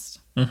fast.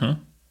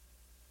 Mm-hmm.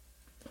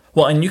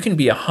 Well, and you can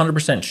be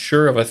 100%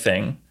 sure of a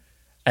thing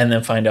and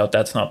then find out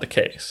that's not the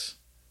case.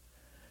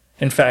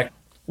 In fact,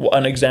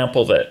 an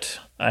example that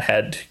I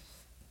had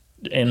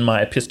in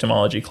my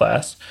epistemology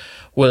class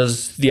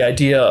was the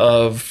idea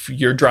of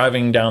you're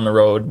driving down the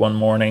road one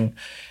morning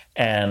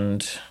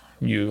and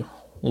you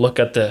look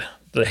at the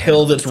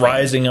hill that's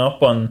rising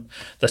up on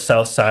the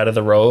south side of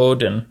the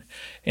road, and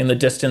in the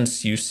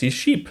distance you see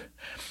sheep.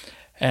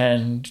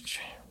 And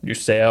you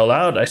say out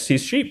loud, I see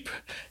sheep.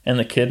 And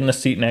the kid in the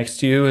seat next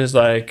to you is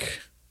like,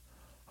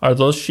 are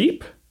those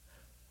sheep?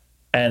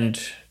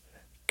 And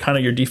kind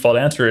of your default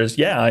answer is,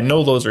 yeah, I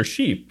know those are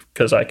sheep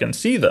because I can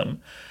see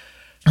them.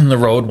 And the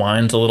road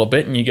winds a little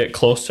bit and you get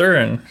closer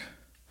and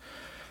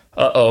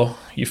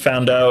you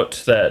found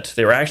out that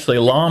they were actually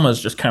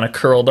llamas just kind of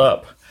curled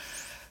up.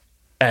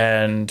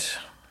 And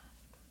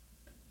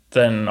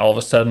then all of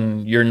a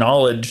sudden your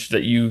knowledge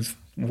that you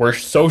were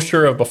so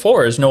sure of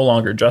before is no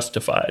longer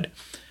justified.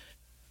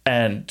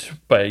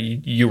 But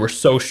you were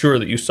so sure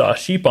that you saw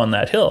sheep on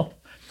that hill.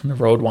 And the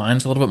road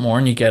winds a little bit more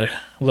and you get a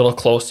little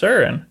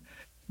closer, and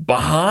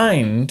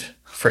behind,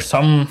 for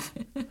some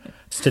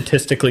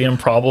statistically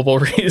improbable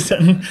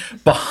reason,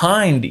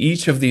 behind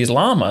each of these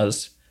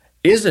llamas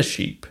is a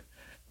sheep.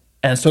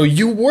 And so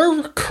you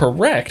were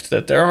correct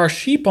that there are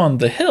sheep on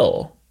the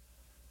hill.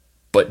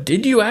 But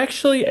did you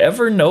actually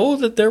ever know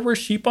that there were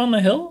sheep on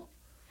the hill?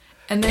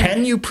 And then,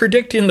 can you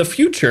predict in the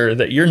future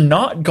that you're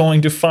not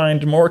going to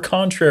find more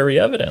contrary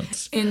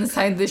evidence?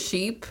 Inside the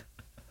sheep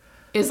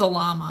is a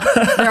llama.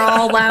 They're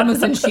all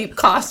llamas in sheep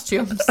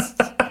costumes.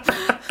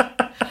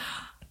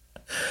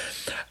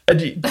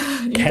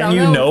 Can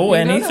you know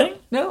anything?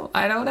 No,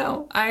 I don't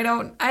know. I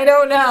don't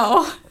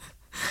know.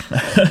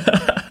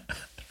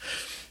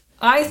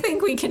 I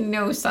think we can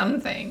know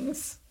some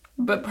things,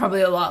 but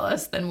probably a lot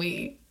less than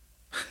we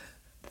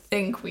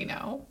think we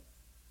know.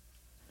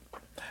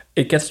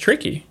 It gets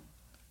tricky.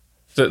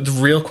 The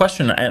real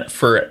question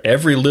for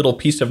every little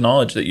piece of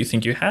knowledge that you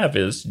think you have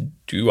is,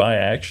 do I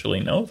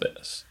actually know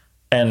this?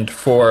 And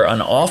for an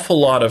awful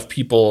lot of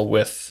people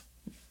with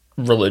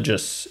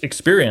religious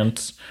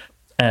experience,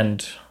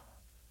 and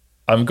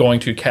I'm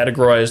going to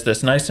categorize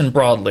this nice and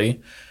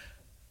broadly,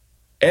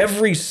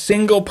 every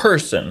single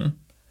person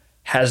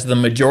has the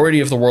majority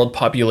of the world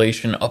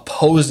population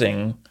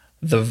opposing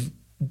the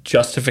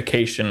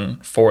justification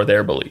for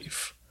their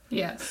belief.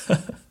 Yes,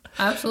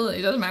 absolutely.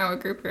 It doesn't matter what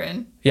group you're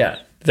in. Yeah,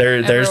 there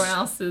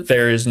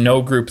is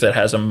no group that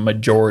has a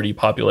majority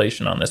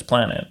population on this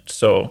planet.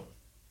 So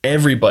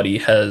everybody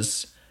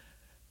has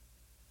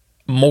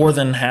more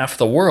than half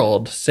the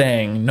world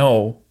saying,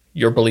 no,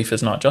 your belief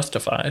is not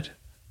justified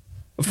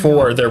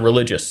for their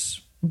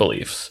religious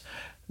beliefs.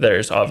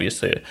 There's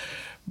obviously...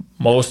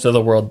 most of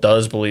the world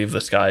does believe the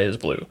sky is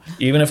blue.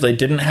 Even if they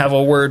didn't have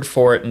a word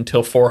for it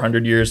until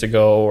 400 years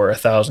ago or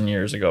 1,000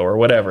 years ago or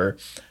whatever,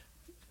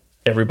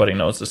 everybody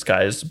knows the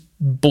sky is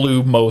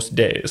blue most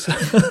days.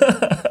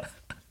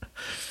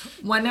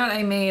 One note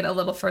I made a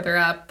little further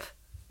up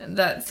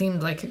that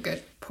seemed like a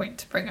good point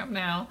to bring up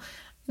now,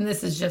 and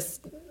this is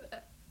just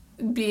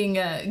being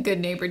a good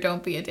neighbor,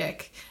 don't be a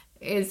dick,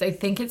 is I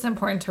think it's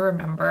important to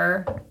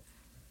remember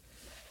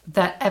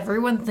that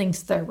everyone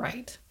thinks they're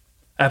right.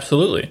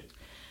 Absolutely.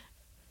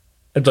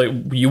 Like,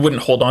 you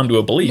wouldn't hold on to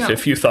a belief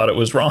if you thought it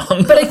was wrong.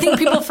 But I think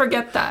people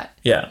forget that.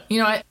 Yeah.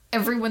 You know,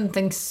 everyone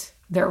thinks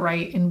they're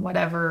right in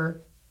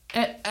whatever,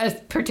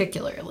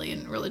 particularly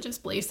in religious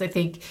beliefs. I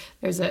think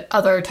there's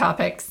other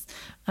topics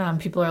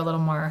people are a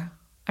little more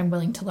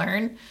unwilling to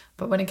learn.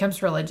 But when it comes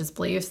to religious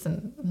beliefs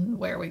and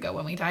where we go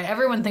when we die,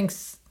 everyone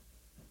thinks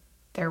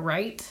they're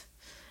right.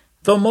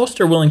 Though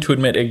most are willing to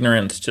admit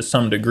ignorance to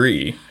some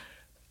degree.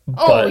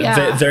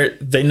 But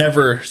they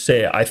never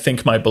say, I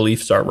think my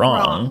beliefs are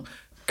wrong.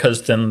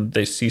 Because then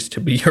they cease to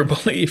be your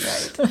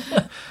beliefs.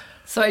 Right.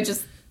 So I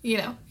just,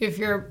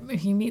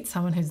 if you meet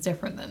someone who's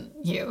different than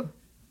you,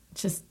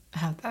 just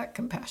have that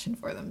compassion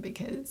for them,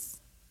 because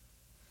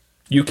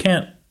you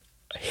can't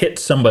hit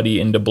somebody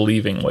into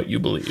believing what you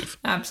believe.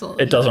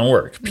 Absolutely. It doesn't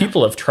work.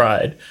 People have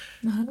tried.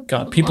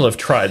 God, people have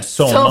tried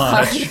so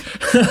much.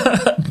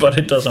 But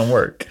it doesn't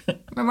work.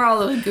 Remember all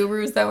those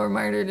gurus that were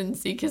martyred in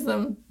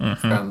Sikhism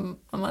from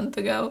a month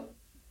ago?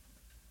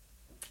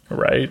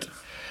 Right.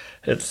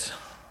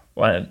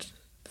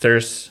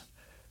 There's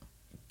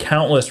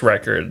countless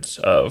records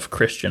of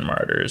Christian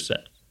martyrs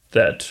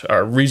that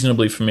are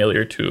reasonably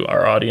familiar to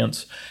our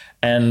audience,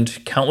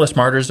 and countless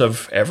martyrs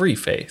of every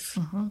faith.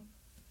 Mm-hmm.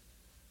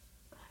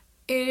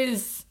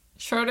 Is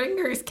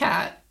Schrodinger's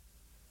cat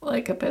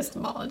like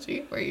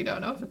epistemology, where you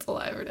don't know if it's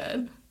alive or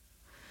dead?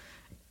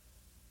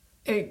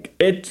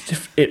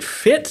 It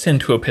fits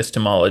into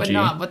epistemology, but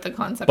not what the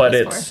concept but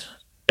is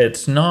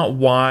it's not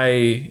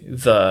why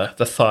the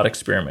thought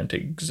experiment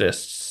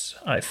exists,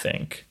 I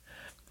think.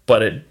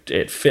 But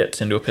it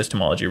fits into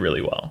epistemology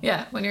really well.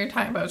 Yeah, when you're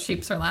talking about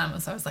sheep or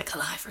llamas, I was like,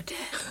 alive or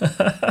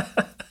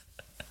dead?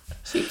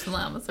 Sheep and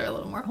llamas are a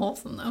little more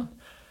wholesome, though.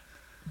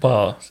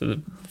 Well, so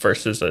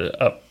versus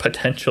a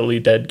potentially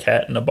dead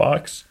cat in a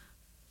box.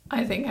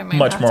 I think I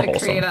might have to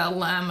create a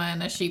llama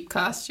in a sheep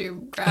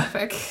costume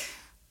graphic.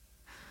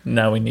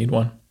 Now we need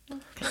one.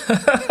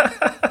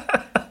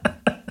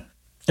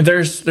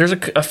 There's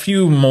a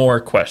few more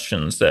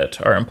questions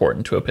that are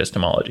important to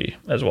epistemology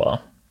as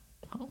well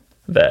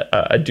that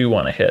I do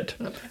want to hit.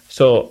 Okay.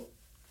 So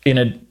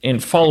in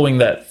following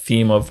that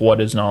theme of what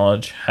is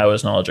knowledge, how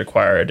is knowledge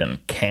acquired,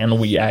 and can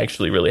we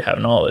actually really have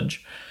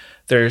knowledge,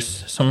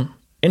 there's some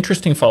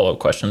interesting follow-up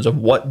questions of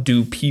what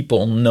do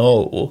people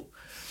know?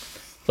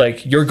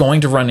 Like, you're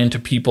going to run into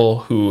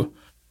people who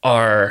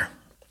are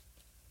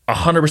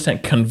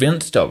 100%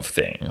 convinced of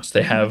things.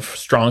 They have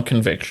strong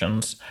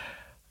convictions.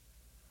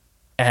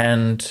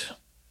 And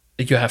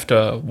you have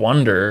to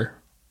wonder,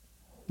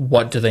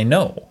 what do they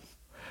know?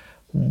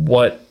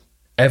 What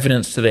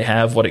evidence do they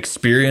have? What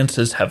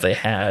experiences have they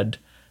had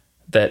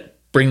that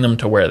bring them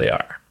to where they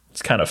are?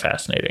 It's kind of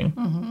fascinating.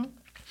 Mm-hmm.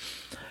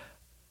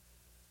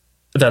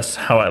 That's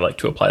how I like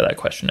to apply that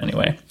question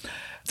anyway.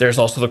 There's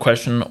also the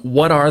question,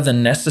 what are the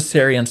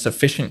necessary and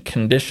sufficient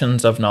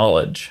conditions of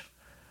knowledge?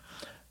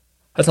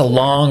 That's a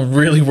long,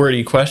 really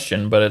wordy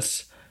question, but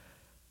it's,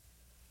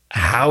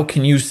 how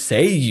can you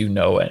say you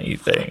know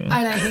anything? And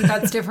I think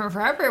that's different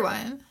for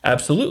everyone.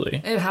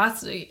 Absolutely. It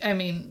has to be. I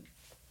mean,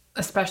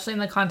 especially in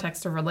the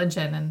context of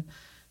religion and,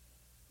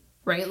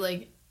 right,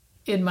 like,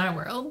 in my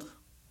world,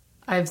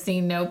 I've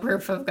seen no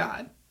proof of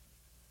God.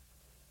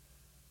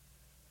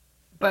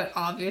 But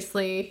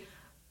obviously,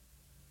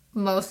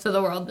 most of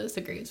the world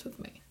disagrees with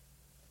me.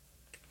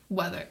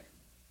 Whether.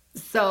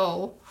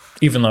 So.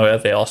 Even though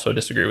they also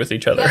disagree with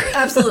each other. Yeah,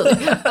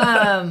 absolutely.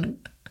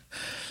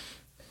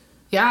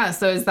 Yeah,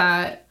 so is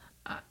that,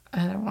 I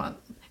don't want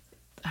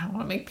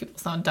to make people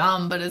sound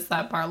dumb, but is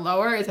that bar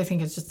lower? I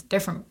think it's just a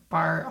different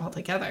bar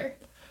altogether.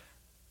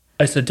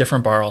 It's a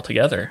different bar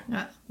altogether.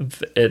 Yeah.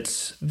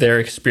 It's their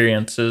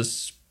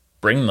experiences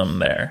bring them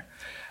there.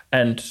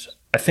 And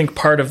I think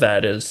part of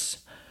that is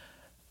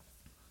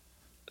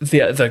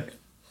the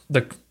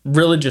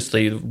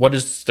religiously, what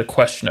is the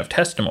question of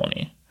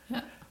testimony?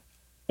 Yeah.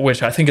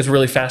 Which I think is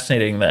really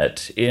fascinating,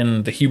 that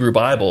in the Hebrew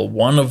Bible,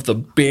 one of the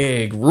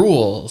big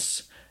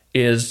rules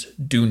is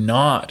do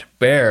not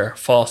bear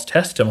false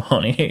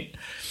testimony.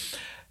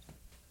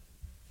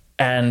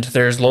 And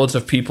there's loads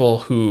of people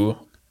who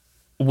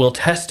will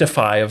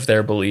testify of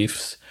their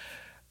beliefs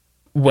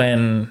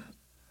when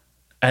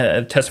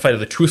testify to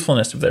the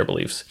truthfulness of their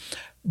beliefs.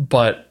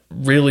 But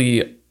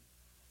really,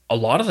 a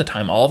lot of the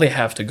time, all they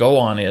have to go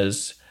on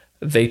is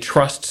they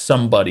trust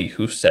somebody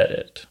who said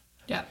it.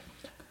 Yeah.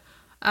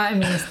 I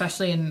mean,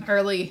 especially in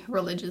early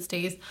religious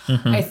days,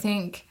 I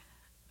think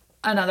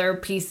another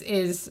piece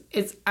is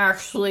it's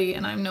actually,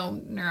 and I'm no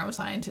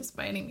neuroscientist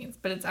by any means,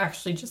 but it's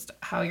actually just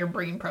how your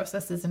brain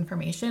processes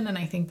information. And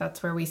I think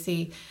that's where we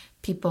see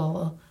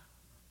people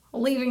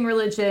leaving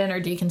religion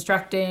or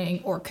deconstructing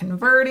or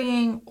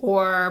converting,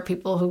 or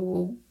people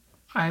who,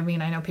 I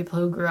mean, I know people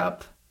who grew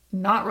up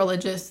not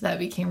religious that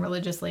became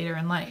religious later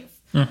in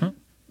life. Mm-hmm.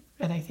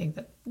 And I think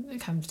that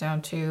it comes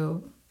down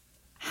to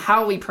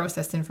how we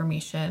process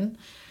information,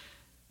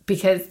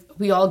 because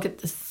we all get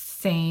the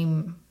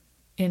same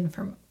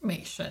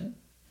information.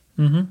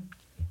 Mm-hmm.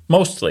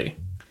 Mostly.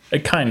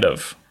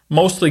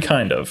 Mostly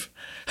kind of.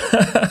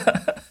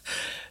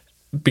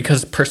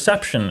 Because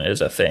perception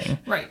is a thing.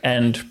 Right.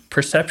 And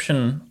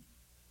perception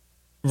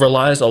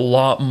relies a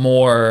lot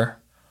more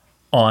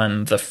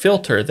on the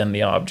filter than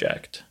the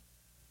object.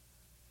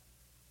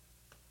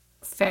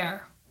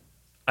 Fair.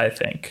 I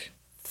think.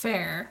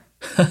 Fair.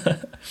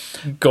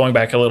 Going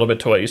back a little bit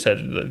to what you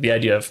said, the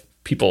idea of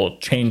people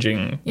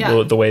changing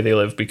the way they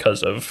live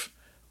because of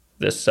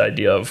this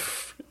idea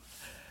of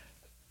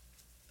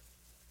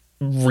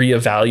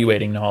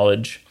reevaluating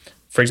knowledge.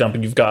 For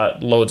example, you've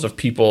got loads of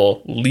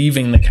people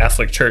leaving the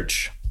Catholic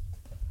Church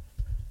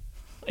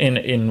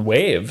in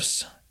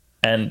waves,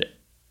 and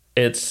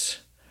it's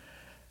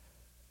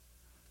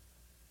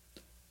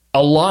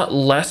a lot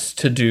less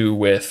to do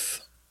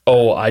with,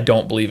 oh, I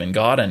don't believe in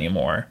God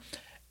anymore,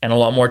 and a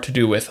lot more to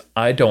do with,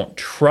 I don't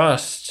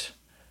trust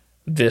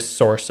this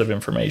source of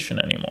information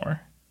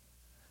anymore.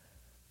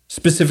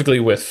 Specifically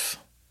with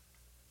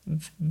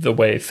the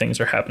way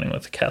things are happening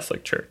with the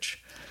Catholic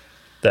Church,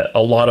 that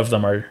a lot of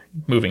them are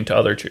moving to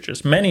other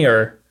churches. Many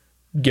are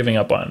giving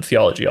up on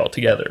theology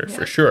altogether,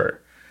 for sure.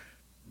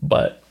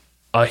 But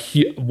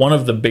one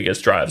of the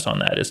biggest drives on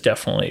that is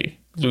definitely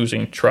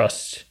losing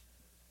trust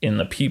in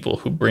the people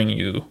who bring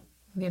you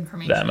the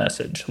information. That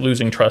message,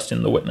 losing trust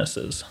in the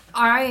witnesses.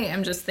 I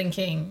am just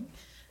thinking,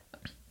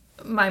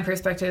 my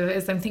perspective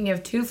is I'm thinking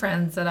of 2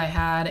 friends that I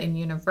had in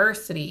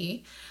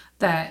university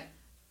that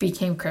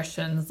became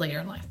Christians later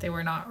in life. They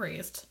were not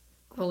raised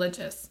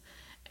religious.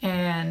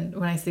 And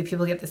when I say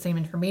people get the same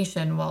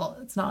information, well,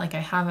 it's not like I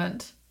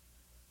haven't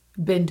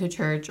been to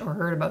church or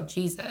heard about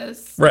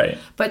Jesus. Right.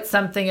 But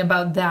something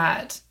about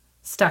that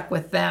stuck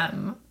with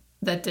them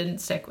that didn't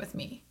stick with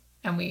me.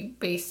 And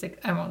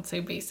I won't say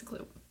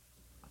basically,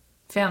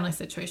 family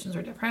situations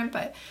were different,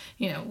 but,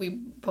 we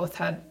both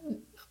had,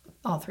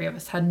 all 3 of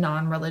us had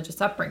non-religious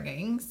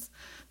upbringings.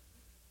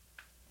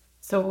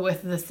 So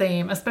with the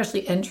same,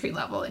 especially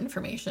entry-level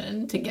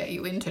information to get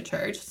you into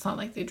church, it's not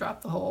like they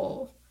drop the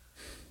whole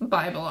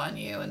Bible on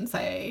you and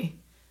say,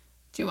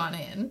 do you want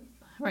in?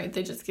 Right?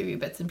 They just give you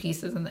bits and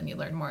pieces and then you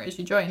learn more as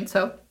you join.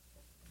 So,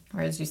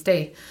 or as you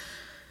stay.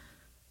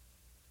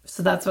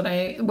 So that's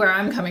where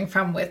I'm coming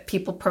from with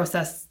people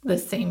process the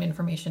same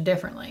information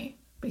differently.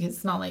 Because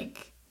it's not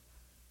like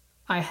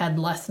I had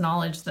less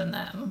knowledge than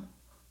them.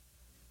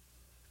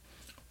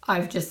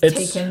 I've just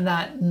taken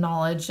that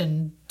knowledge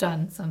and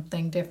done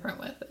something different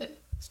with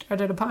it.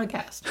 Started a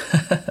podcast.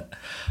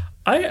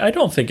 I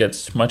don't think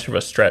it's much of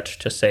a stretch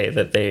to say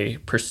that they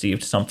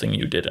perceived something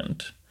you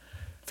didn't.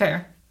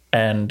 Fair.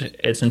 And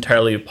it's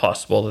entirely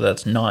possible that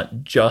that's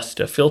not just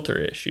a filter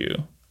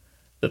issue,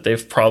 that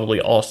they've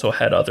probably also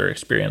had other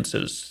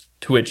experiences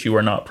to which you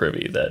are not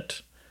privy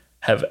that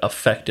have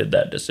affected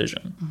that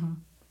decision. Mm-hmm.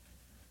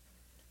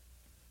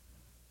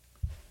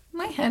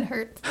 My head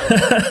hurts.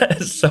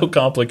 It's so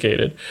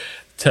complicated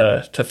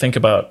to think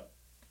about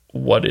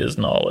what is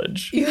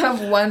knowledge. You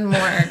have one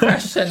more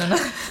question.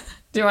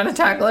 Do you want to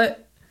tackle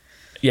it?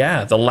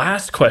 Yeah, the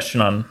last question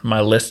on my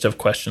list of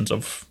questions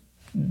of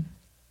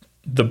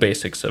the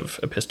basics of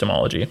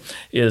epistemology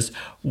is,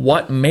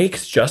 what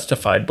makes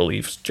justified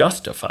beliefs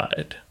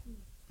justified?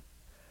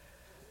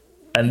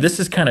 And this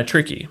is kind of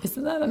tricky.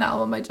 Isn't that an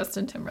album by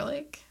Justin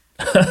Timberlake?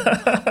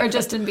 Or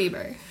Justin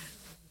Bieber?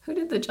 Who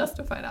did the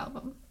Justified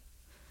album?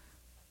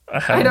 I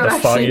have the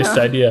foggiest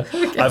idea.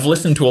 Okay. I've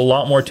listened to a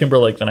lot more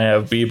Timberlake than I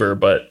have Bieber,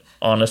 but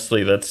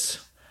honestly,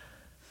 that's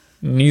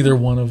neither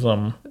one of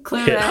them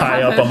hit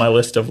high up on my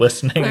list of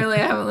listening. Clearly,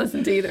 I haven't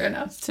listened to either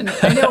enough to know.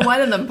 I know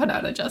one of them put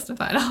out a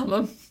Justified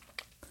album.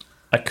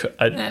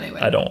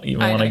 I don't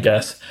even want to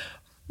guess.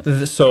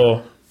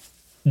 So,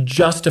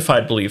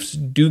 justified beliefs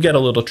do get a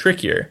little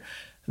trickier.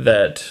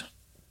 That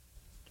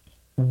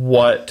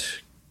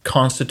what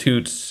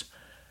constitutes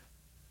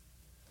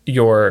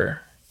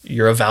your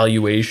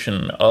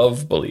evaluation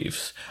of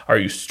beliefs? Are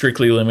you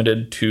strictly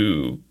limited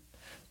to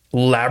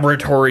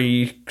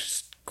laboratory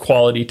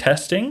quality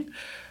testing?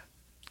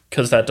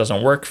 Because that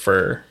doesn't work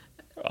for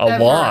a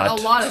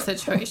lot of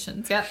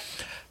situations. Yeah.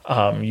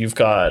 You've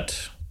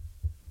got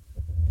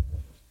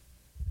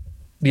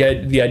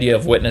the idea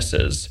of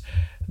witnesses,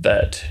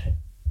 that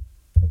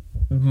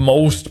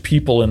most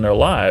people in their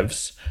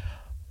lives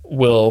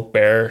will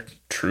bear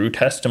true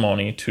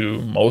testimony to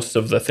most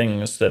of the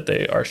things that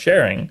they are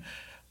sharing,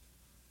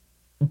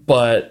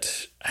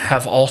 but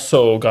have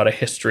also got a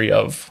history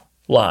of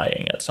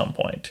lying at some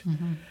point.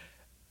 Mm-hmm.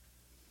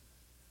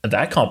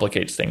 That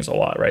complicates things a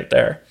lot right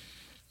there.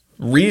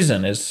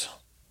 Reason is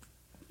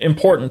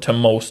important to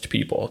most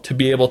people, to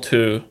be able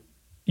to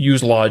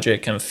use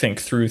logic and think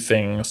through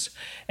things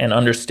and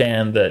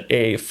understand that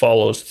A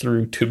follows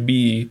through to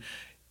B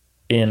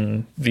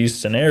in these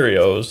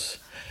scenarios.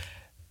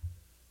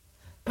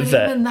 But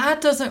even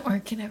that doesn't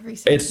work in every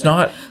situation. It's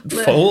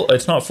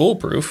not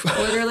foolproof.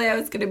 Literally, I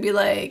was going to be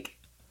like,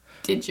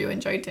 did you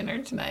enjoy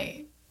dinner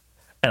tonight?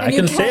 And I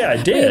can say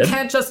I did. You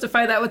can't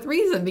justify that with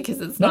reason because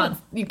it's not.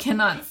 You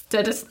cannot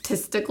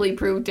statistically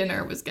prove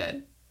dinner was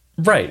good.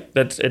 Right.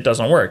 It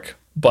doesn't work.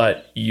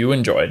 But you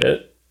enjoyed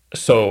it.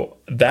 So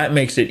that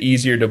makes it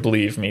easier to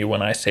believe me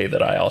when I say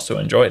that I also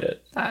enjoyed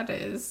it. That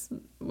is,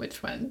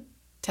 which one?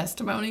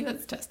 Testimony?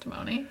 That's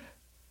testimony.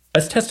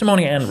 That's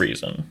testimony and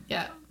reason.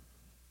 Yeah.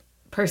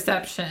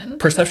 Perception.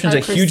 Perception's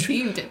a huge... I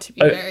perceived it to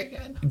be very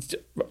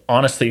good.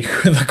 Honestly,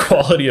 the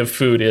quality of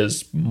food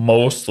is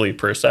mostly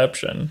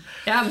perception.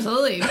 Yeah,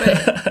 absolutely.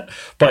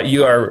 But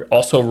you are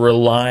also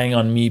relying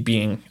on me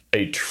being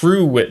a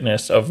true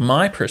witness of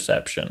my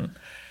perception.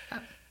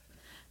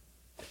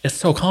 It's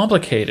so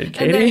complicated,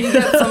 Katie. And then you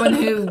get someone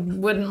who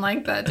wouldn't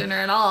like that dinner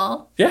at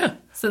all. Yeah.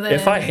 So then,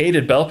 if I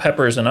hated bell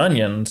peppers and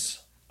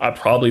onions, I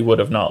probably would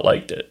have not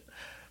liked it.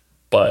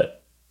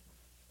 But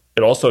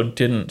it also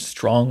didn't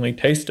strongly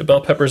taste of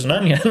bell peppers and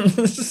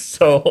onions.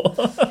 So.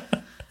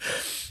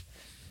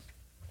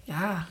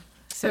 Yeah.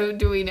 So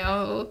do we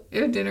know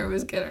if dinner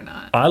was good or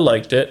not? I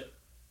liked it.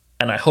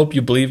 And I hope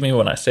you believe me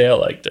when I say I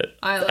liked it.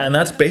 And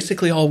that's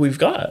basically all we've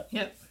got.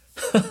 Yep.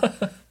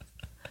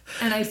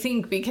 And I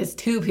think because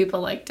 2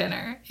 people like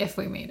dinner, if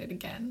we made it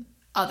again,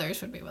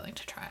 others would be willing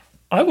to try it.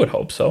 I would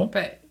hope so.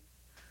 But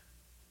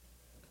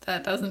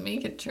that doesn't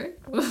make it true.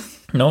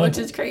 No. Which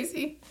is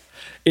crazy.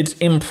 It's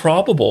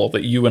improbable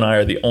that you and I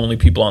are the only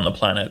people on the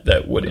planet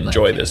that would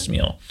enjoy this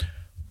meal.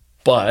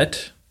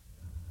 But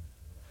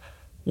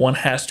one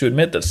has to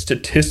admit that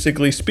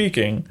statistically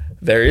speaking,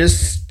 there is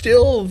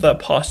still the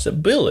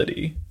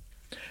possibility,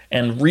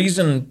 and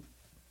reason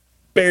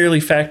barely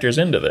factors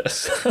into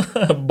this,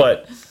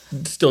 but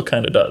still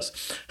kind of does.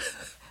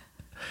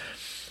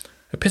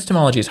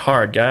 Epistemology is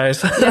hard,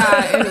 guys.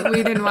 Yeah,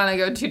 we didn't want to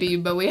go too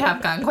deep, but we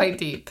have gone quite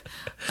deep.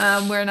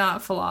 We're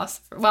not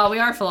philosophers. Well, we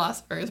are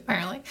philosophers,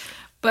 apparently,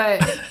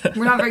 but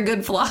we're not very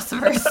good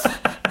philosophers.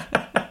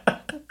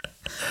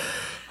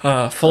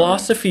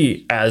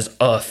 Philosophy as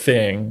a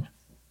thing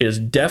is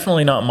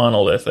definitely not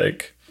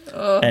monolithic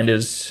and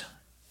is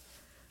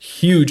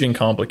huge and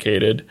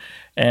complicated.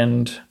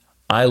 And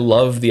I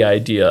love the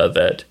idea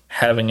that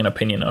having an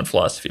opinion on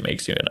philosophy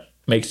makes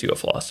you a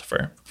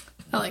philosopher.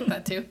 I like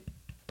that too.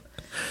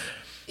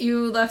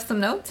 You left some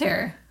notes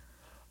here.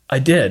 I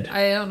did.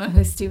 I don't know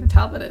who Stephen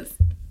Talbot is.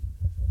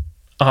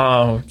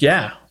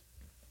 Yeah.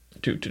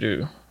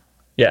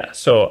 Yeah,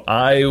 so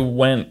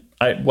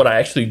what I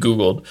actually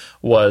Googled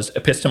was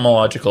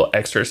epistemological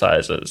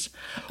exercises,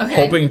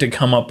 hoping to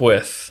come up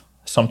with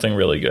something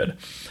really good.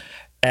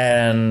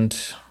 And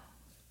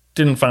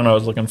didn't find what I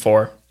was looking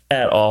for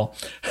at all.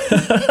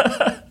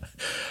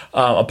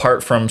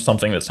 Apart from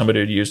something that somebody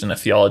had used in a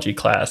theology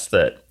class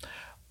that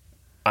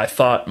I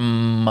thought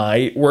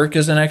might work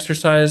as an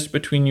exercise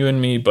between you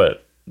and me,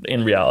 but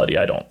in reality,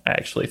 I don't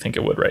actually think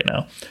it would right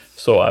now.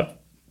 So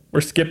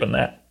we're skipping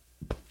that.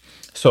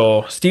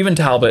 So Stephen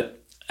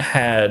Talbot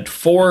had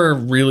 4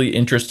 really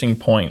interesting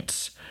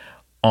points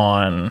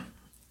on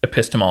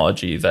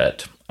epistemology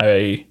that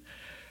I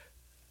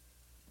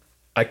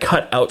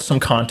cut out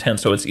some content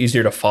so it's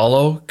easier to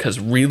follow, because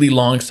really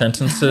long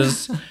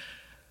sentences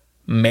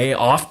may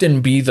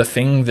often be the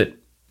thing that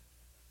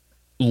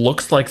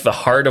looks like the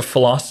heart of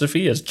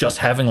philosophy, is just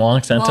having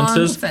long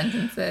sentences.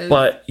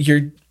 But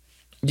you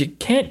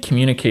can't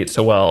communicate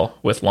so well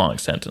with long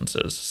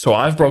sentences. So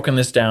I've broken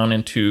this down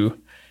into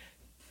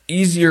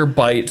easier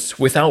bites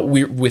without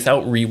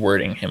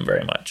rewording him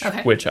very much,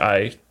 which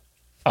I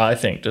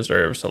think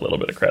deserves a little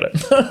bit of credit.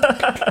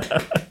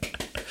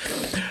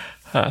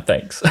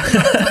 Thanks.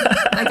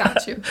 I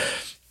got you.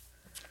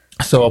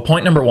 So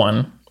point number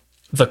 1,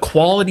 the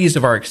qualities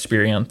of our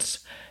experience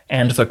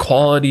and the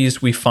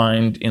qualities we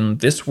find in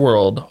this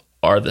world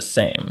are the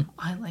same.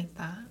 I like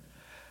that.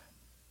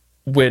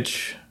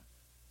 Which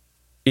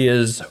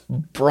is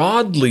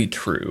broadly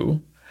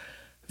true,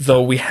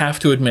 though we have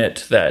to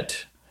admit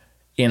that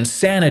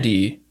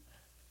insanity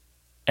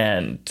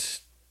and,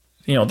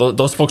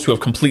 those folks who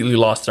have completely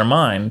lost their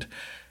mind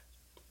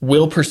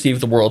will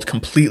perceive the world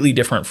completely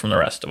different from the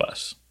rest of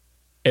us,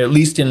 at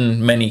least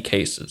in many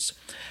cases.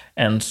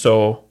 And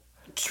so...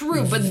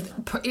 True, but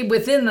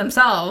within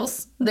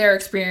themselves, their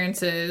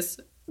experiences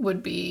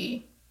would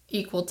be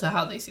equal to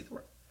how they see the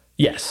world.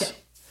 Yes. Yeah.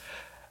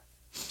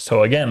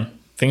 So again,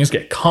 things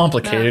get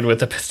complicated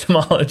with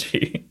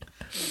epistemology.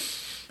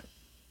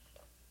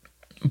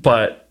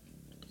 But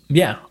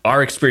yeah,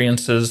 our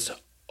experiences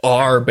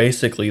are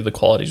basically the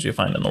qualities we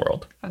find in the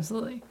world.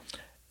 Absolutely.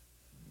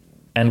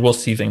 And we'll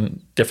see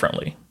them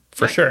differently,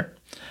 for sure.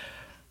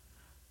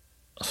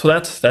 So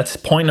that's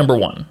point number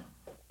 1.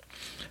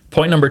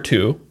 Point number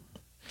 2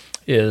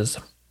 is,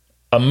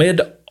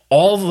 amid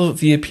all of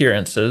the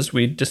appearances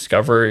we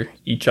discover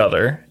each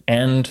other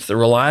and the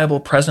reliable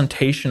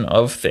presentation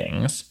of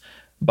things,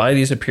 by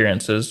these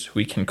appearances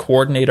we can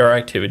coordinate our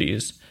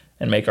activities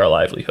and make our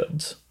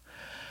livelihoods.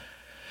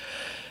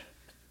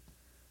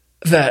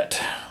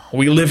 That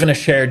we live in a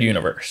shared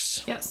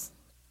universe. Yes.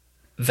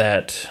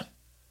 That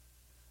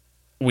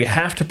we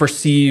have to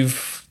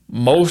perceive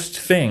most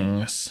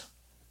things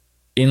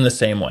in the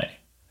same way.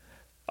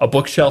 A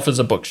bookshelf is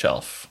a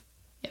bookshelf.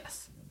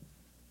 Yes.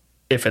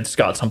 If it's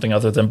got something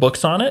other than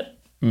books on it,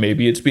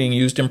 maybe it's being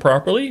used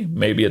improperly,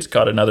 maybe it's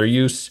got another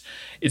use.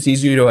 It's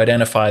easier to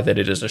identify that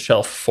it is a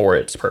shelf for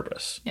its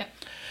purpose. Yeah.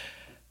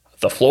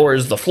 The floor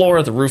is the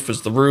floor, the roof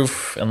is the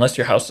roof. Unless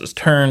your house is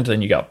turned,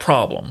 then you got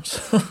problems.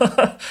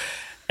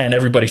 And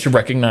everybody should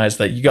recognize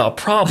that you got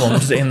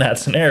problems in that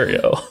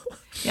scenario.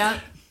 Yeah.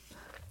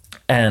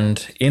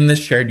 And in this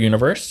shared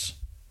universe,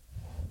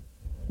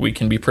 we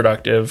can be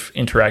productive,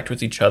 interact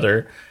with each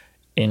other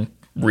in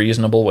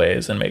reasonable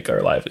ways, and make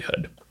our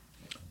livelihood.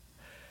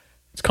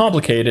 It's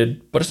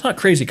complicated, but it's not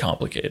crazy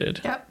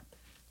complicated. Yep.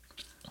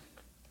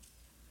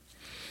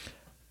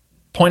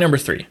 Point number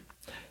 3.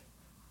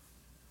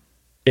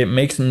 It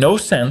makes no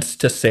sense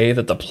to say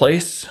that the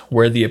place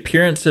where the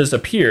appearances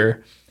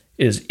appear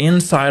is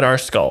inside our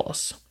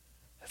skulls.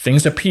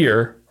 Things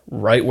appear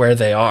right where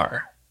they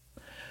are.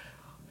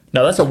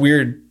 Now that's a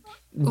weird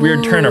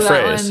turn of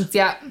phrase.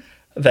 Yeah.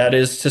 That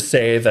is to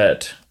say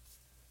that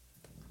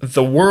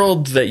the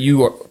world that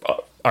you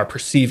are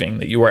perceiving,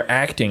 that you are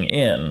acting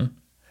in,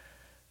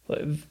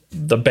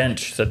 the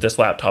bench that this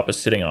laptop is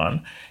sitting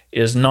on,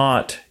 is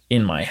not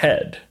in my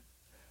head.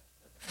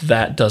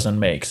 That doesn't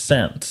make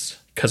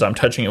sense because I'm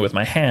touching it with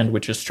my hand,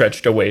 which is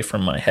stretched away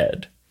from my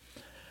head.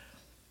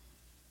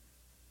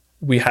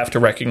 We have to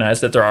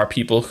recognize that there are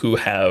people who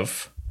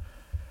have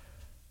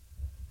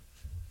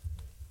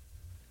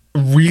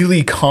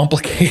really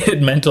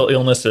complicated mental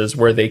illnesses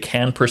where they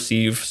can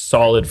perceive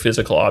solid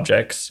physical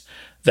objects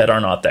that are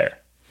not there.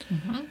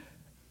 Mm-hmm.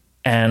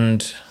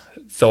 And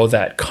though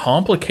that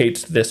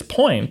complicates this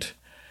point,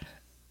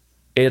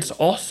 it's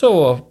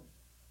also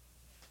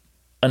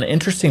an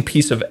interesting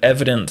piece of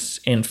evidence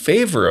in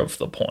favor of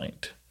the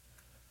point.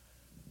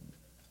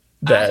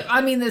 That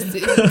I mean, this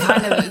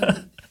kind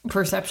of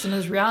perception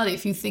is reality.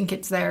 If you think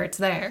it's there, it's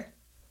there.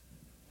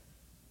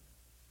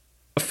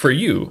 For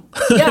you.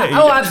 Yeah.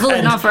 Oh,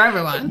 absolutely. Not for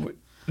everyone.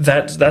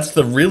 That's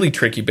the really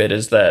tricky bit,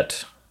 is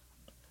that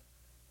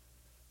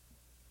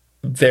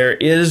there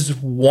is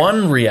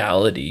one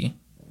reality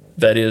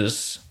that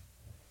is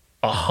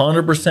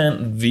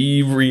 100%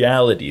 the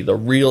reality, the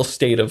real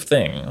state of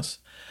things.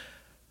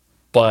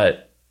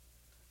 But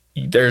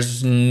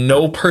there's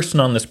no person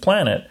on this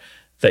planet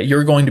that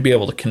you're going to be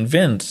able to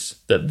convince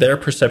that their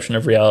perception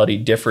of reality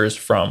differs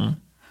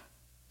from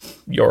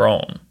your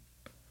own,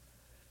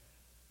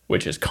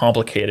 which is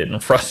complicated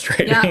and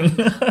frustrating.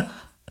 Yeah.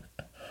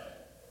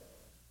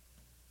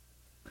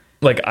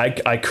 Like,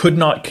 I could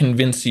not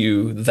convince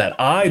you that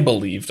I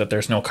believe that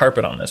there's no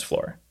carpet on this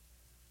floor.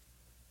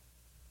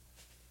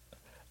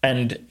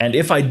 And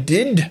if I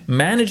did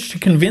manage to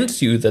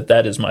convince you that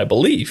that is my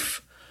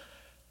belief,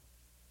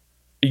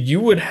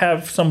 you would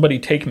have somebody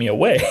take me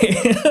away.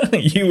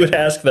 You would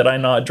ask that I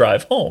not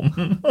drive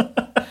home.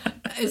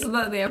 Isn't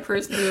that the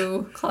Emperor's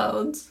New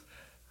Clothes?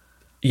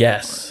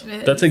 Yes,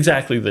 that's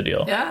exactly the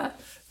deal. Yeah.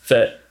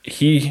 That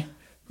he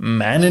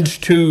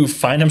managed to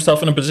find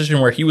himself in a position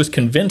where he was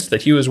convinced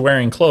that he was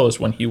wearing clothes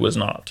when he was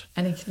not.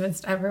 And he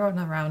convinced everyone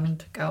around him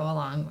to go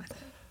along with it.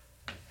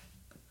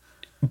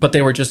 But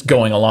they were just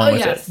going along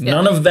with it. Yeah.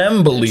 None of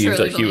them believed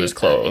that he was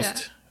clothed.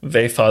 Yeah.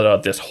 They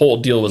thought this whole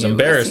deal was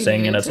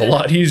embarrassing, and it's a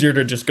lot easier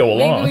to just go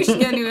along. Maybe we should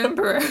get a new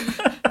emperor.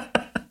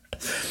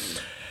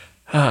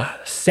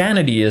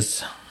 Sanity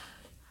is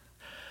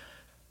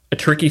a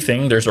tricky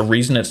thing. There's a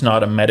reason it's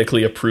not a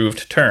medically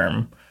approved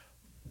term,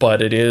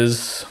 but it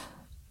is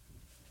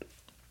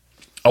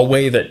a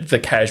way that the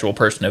casual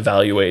person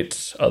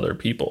evaluates other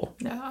people.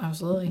 Yeah,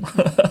 absolutely.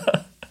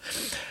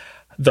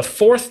 The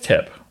fourth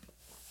tip,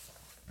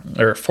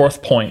 or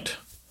fourth point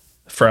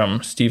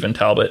from Stephen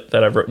Talbot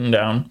that I've written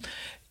down,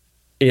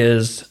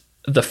 is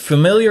the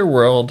familiar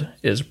world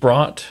is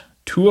brought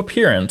to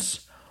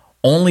appearance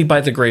only by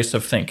the grace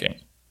of thinking.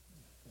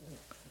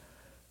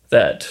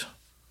 That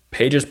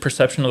Paige's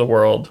perception of the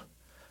world,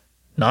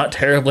 not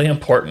terribly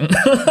important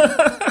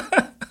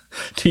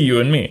to you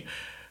and me.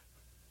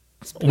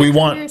 We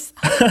both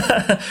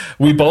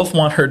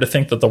want her to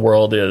think that the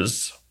world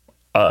is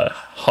a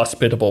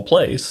hospitable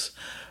place,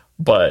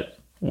 but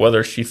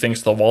whether she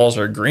thinks the walls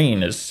are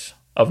green is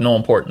of no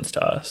importance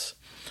to us.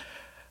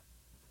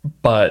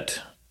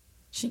 But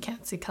she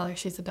can't see color.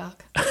 She's a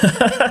dog.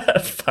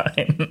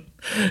 Fine.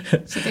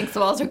 She thinks the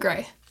walls are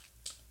gray.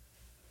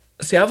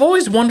 See, I've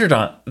always wondered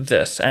on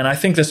this, and I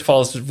think this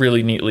falls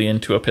really neatly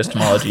into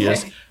epistemology,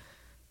 is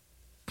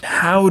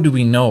how do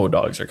we know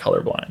dogs are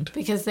colorblind?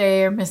 Because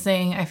they are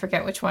missing, I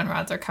forget which one,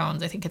 rods or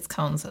cones. I think it's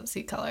cones that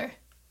see color.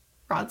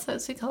 Rods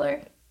that see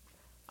color?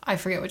 I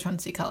forget which one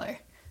see color.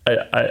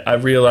 I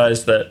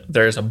realize that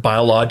there's a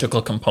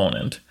biological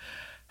component.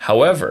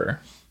 However,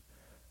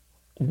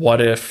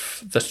 what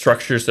if the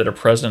structures that are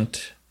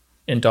present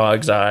in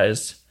dogs'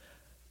 eyes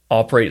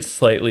operate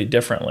slightly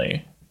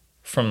differently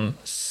from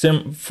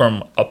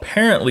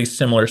apparently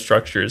similar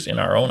structures in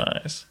our own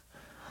eyes?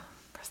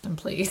 Preston,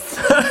 please.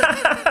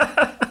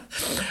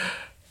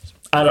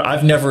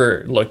 I've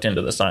never looked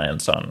into the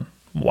science on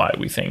why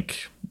we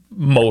think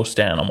most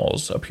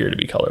animals appear to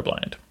be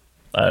colorblind.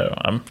 I don't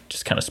know. I'm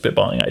just kind of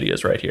spitballing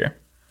ideas right here.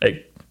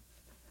 It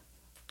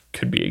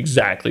could be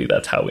exactly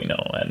that's how we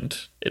know, and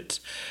it's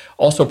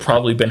also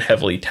probably been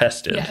heavily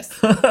tested. Yes.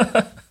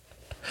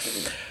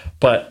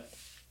 But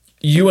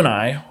you and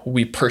I,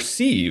 we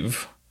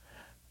perceive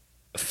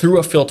through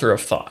a filter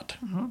of thought.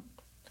 Mm-hmm.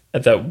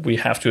 That we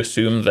have to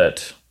assume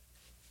that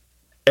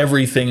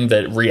everything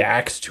that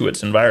reacts to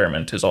its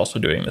environment is also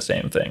doing the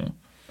same thing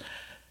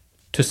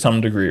to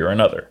some degree or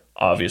another.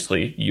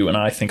 Obviously, you and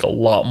I think a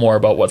lot more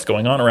about what's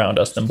going on around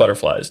us than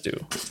butterflies do.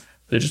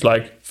 They're just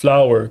like,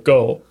 flower,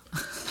 go.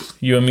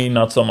 You and me,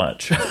 not so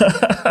much.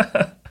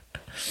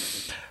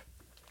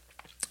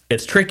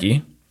 It's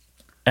tricky,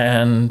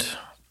 and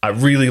I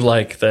really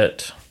like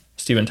that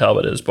Stephen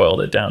Talbot has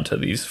boiled it down to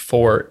these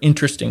 4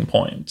 interesting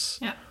points.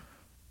 Yeah.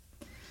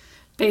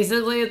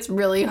 Basically, it's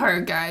really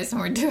hard, guys, and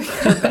we're doing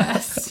our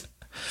best.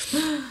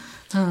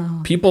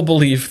 People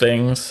believe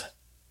things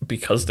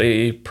because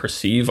they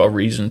perceive a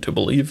reason to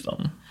believe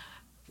them.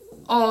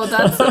 Oh,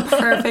 that's a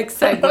perfect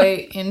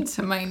segue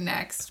into my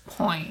next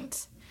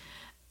point.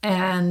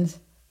 And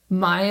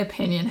my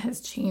opinion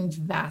has changed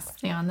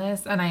vastly on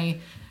this. And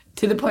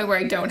to the point where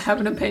I don't have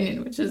an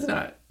opinion, which is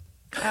not,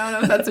 I don't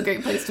know if that's a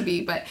great place to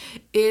be, but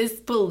is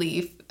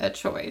belief a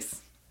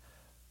choice?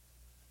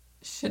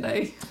 Should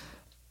I?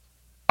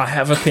 I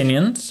have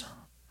opinions,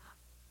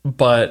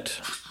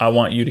 but I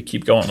want you to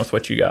keep going with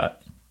what you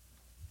got.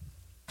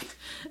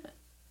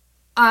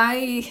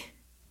 I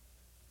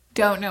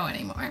don't know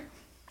anymore.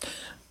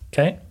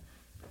 Okay.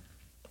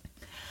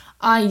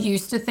 I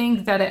used to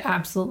think that it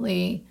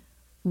absolutely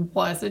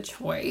was a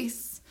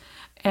choice.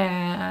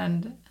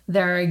 And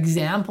there are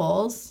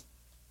examples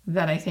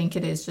that I think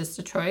it is just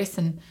a choice.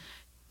 And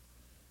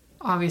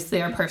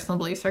obviously our personal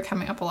beliefs are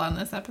coming up a lot in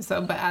this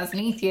episode. But as an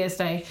atheist,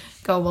 I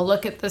go, well,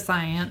 look at the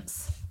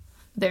science.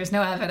 There's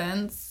no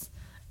evidence.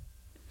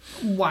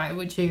 Why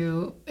would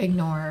you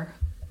ignore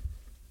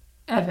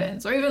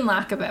evidence or even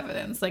lack of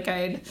evidence? Like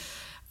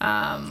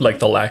like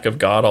the lack of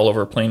God all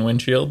over plane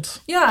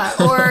windshields. Yeah,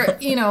 or,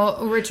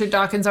 Richard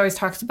Dawkins always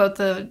talks about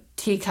the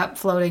teacup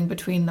floating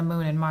between the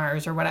moon and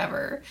Mars or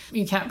whatever.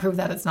 You can't prove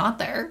that it's not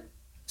there.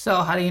 So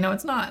how do you know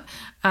it's not?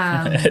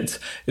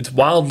 It's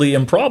wildly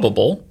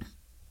improbable.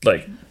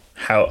 Like,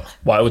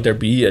 why would there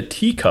be a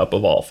teacup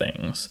of all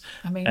things?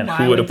 I mean, and why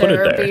who would have put it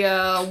there? Be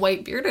a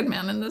white bearded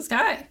man in the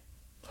sky?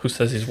 Who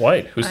says he's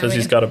white? Who says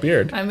he's got a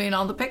beard? I mean,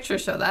 all the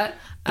pictures show that.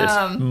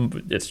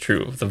 It's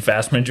true. The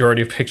vast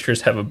majority of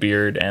pictures have a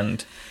beard,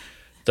 and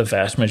the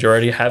vast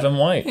majority have him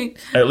white.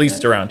 At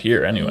least around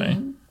here,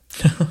 anyway.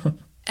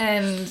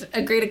 And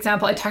a great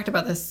example, I talked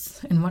about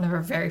this in one of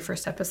our very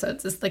first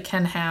episodes, is the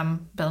Ken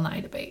Ham, Bill Nye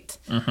debate,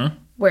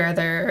 where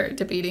they're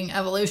debating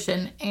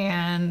evolution.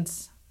 And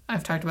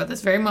I've talked about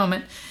this very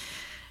moment.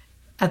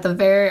 I think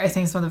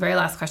it's one of the very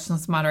last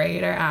questions the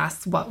moderator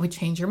asks, what would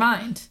change your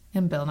mind?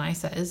 And Bill Nye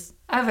says,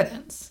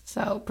 evidence.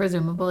 So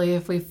presumably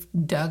if we've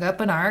dug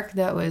up an ark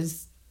that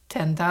was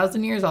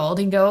 10,000 years old,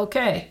 he'd go,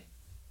 okay,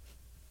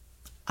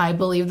 I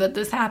believe that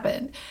this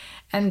happened.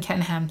 And Ken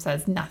Ham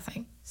says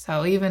nothing.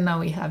 So even though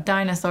we have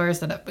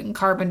dinosaurs that have been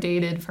carbon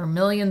dated for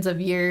millions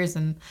of years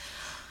and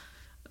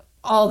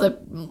all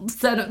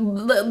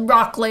the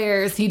rock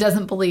layers, he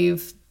doesn't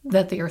believe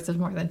that the earth is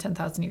more than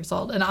 10,000 years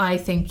old. And I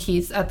think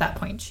he's at that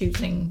point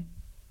choosing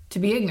to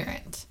be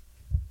ignorant.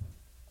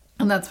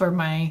 And that's where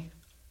my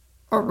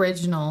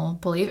original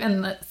belief,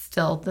 and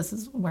this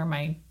is where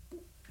my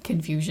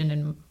confusion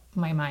in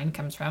my mind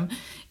comes from,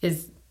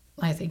 is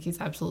I think he's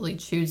absolutely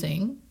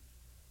choosing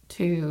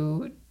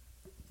to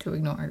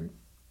ignore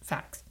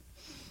facts.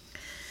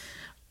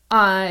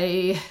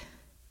 My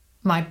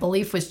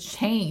belief was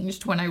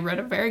changed when I read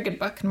a very good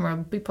book, and we'll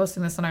be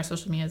posting this on our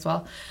social media as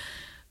well,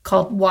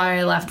 called Why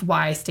I Left,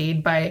 Why I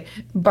Stayed by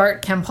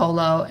Bart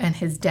Campolo and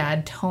his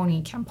dad,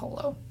 Tony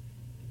Campolo.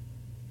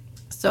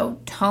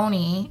 So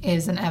Tony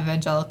is an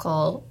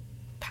evangelical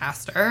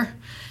pastor,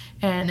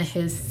 and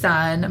his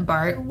son,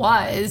 Bart,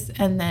 was,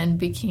 and then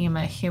became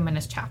a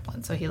humanist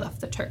chaplain. So he left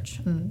the church,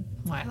 and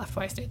Why I Left,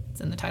 Why I Stayed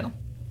is in the title.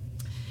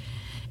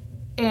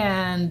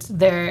 And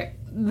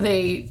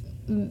they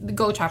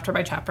go chapter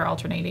by chapter,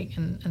 alternating,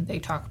 and they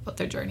talk about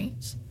their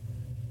journeys.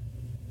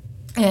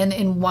 And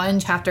in one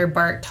chapter,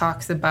 Bart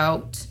talks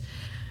about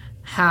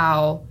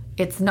how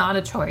it's not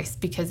a choice,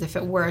 because if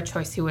it were a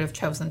choice, he would have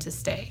chosen to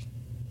stay,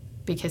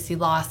 because he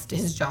lost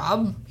his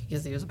job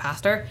because he was a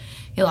pastor.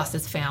 He lost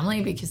his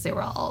family because they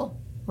were all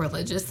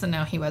religious, and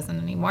now he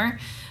wasn't anymore.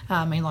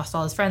 He lost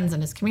all his friends in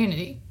his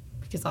community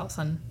because all of a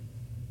sudden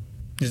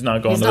he's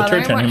not going to the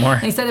church anymore.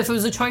 And he said if it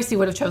was a choice, he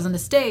would have chosen to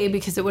stay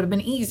because it would have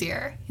been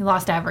easier. He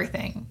lost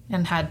everything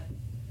and I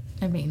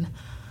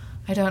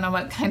don't know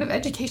what kind of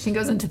education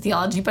goes into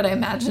theology, but I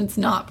imagine it's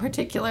not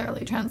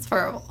particularly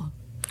transferable.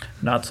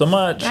 Not so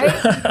much.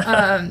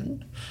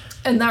 Right?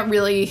 And that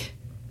really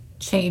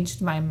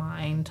changed my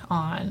mind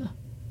on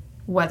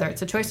whether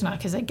it's a choice or not,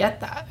 because I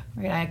get that.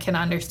 Right? I can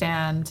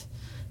understand,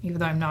 even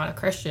though I'm not a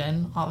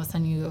Christian, all of a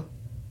sudden you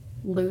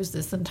lose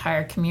this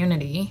entire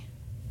community.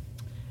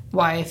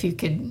 Why, if you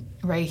could,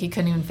 right, he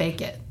couldn't even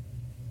fake it.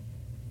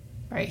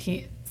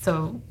 Right?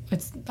 So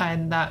it's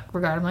in that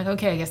regard, I'm like,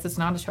 okay, I guess it's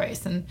not a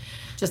choice. And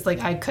just like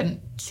I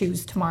couldn't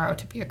choose tomorrow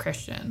to be a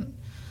Christian,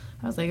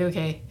 I was like,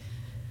 okay,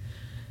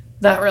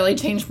 that really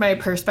changed my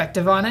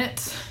perspective on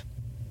it.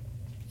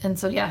 And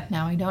so, yeah,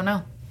 now I don't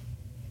know.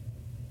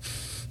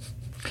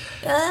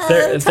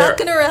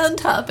 Talking around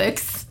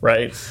topics.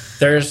 Right.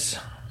 There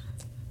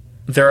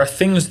are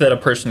things that a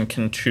person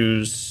can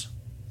choose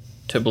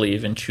to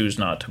believe and choose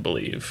not to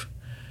believe.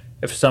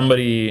 If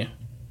somebody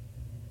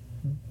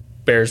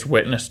bears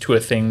witness to a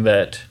thing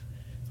that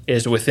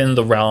is within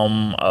the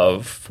realm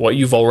of what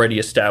you've already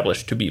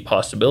established to be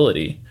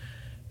possibility,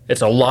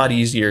 it's a lot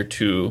easier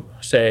to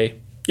say,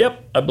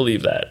 yep, I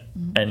believe that,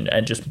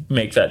 and just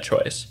make that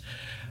choice.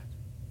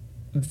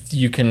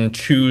 You can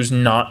choose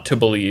not to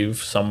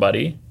believe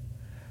somebody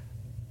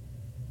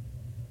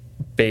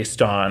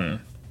based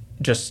on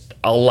just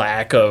a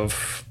lack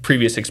of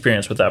previous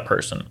experience with that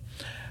person,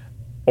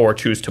 or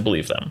choose to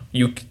believe them.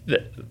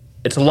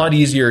 It's a lot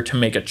easier to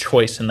make a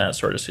choice in that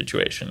sort of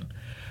situation.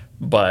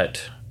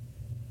 But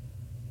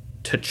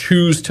to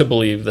choose to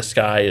believe the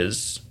sky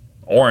is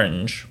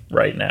orange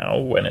right now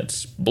when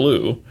it's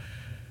blue,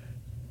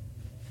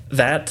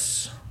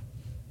 that's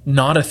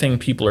not a thing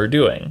people are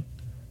doing.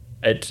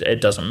 It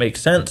doesn't make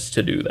sense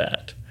to do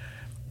that.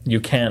 You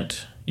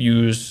can't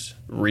use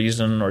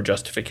reason or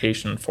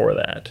justification for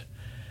that.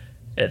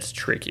 It's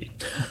tricky.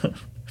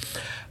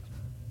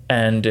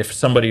 And if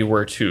somebody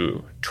were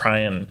to try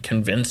and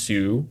convince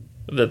you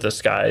that the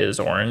sky is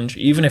orange,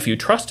 even if you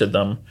trusted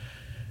them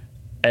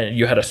and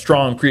you had a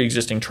strong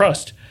pre-existing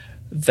trust,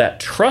 that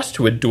trust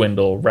would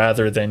dwindle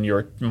rather than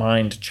your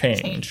mind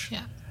change.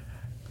 Yeah.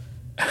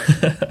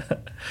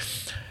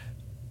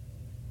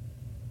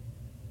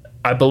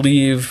 I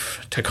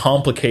believe, to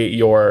complicate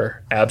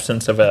your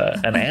absence of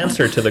an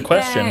answer to the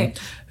question, Yay.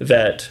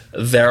 that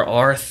there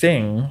are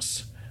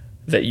things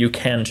that you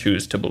can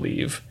choose to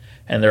believe,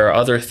 and there are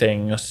other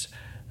things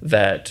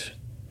that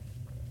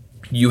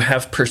you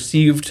have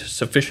perceived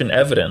sufficient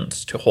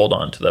evidence to hold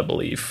on to that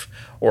belief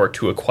or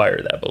to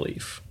acquire that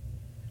belief.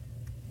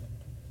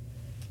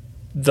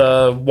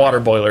 The water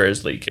boiler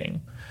is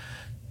leaking.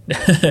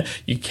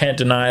 You can't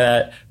deny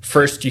that.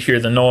 First, you hear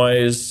the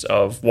noise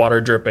of water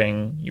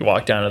dripping. You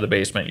walk down to the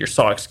basement. Your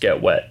socks get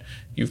wet.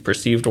 You've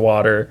perceived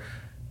water.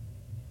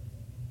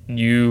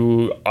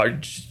 You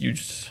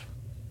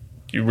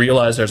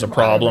realize there's a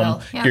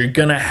problem. Yeah. You're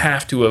gonna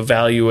have to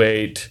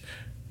evaluate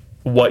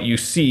what you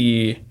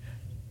see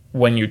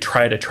when you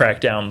try to track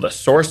down the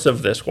source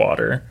of this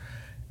water,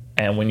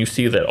 and when you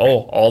see that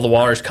all the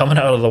water's coming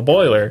out of the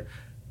boiler.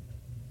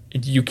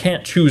 You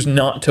can't choose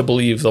not to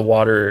believe the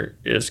water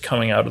is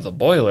coming out of the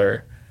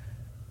boiler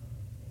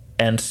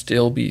and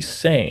still be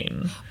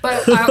sane.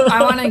 But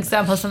I want an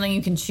example of something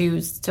you can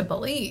choose to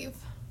believe.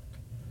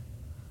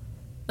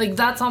 Like,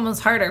 that's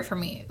almost harder for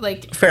me.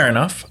 Like, fair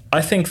enough.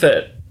 I think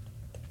that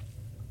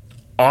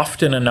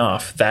often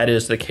enough, that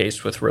is the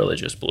case with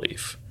religious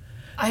belief.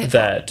 with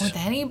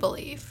any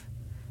belief.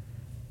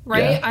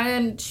 Right? Yeah. I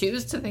didn't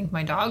choose to think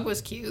my dog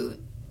was cute.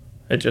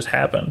 It just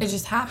happened. It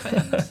just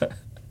happened. You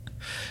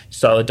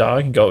saw the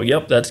dog and go,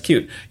 yep, that's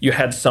cute. You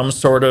had some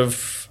sort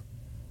of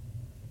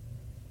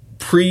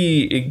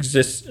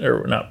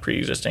not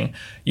pre-existing.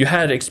 You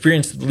had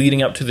experience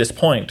leading up to this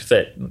point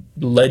that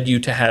led you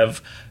to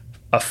have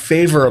a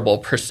favorable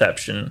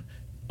perception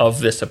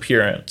of this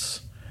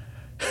appearance.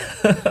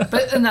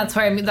 And that's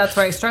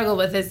where I struggle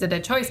with, is it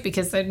a choice?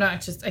 Because I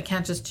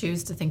can't just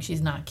choose to think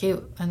she's not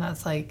cute. And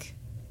that's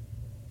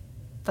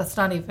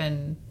not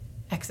even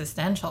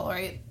existential,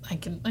 right?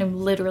 I'm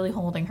literally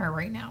holding her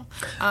right now.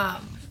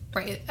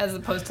 Right, as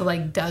opposed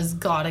to does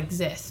God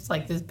exist?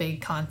 Like this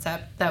big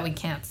concept that we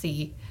can't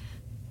see,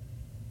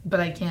 but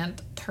I can't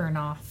turn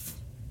off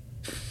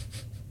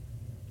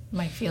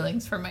my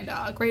feelings for my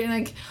dog, right?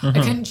 And I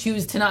couldn't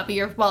choose to not be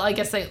it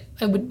guess it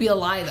would be a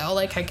lie though.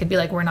 Like I could be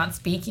like, we're not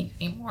speaking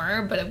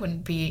anymore, but it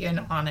wouldn't be an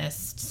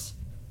honest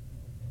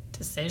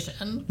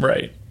decision,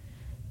 right?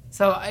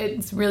 So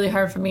it's really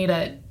hard for me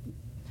to,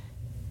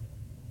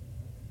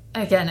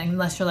 again,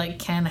 unless you're like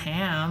Ken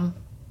Ham,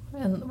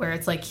 and where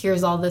it's like,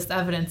 here's all this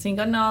evidence, and you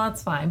go, no,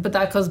 that's fine. But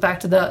that goes back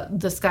to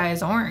the sky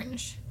is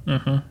orange.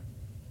 Mm-hmm.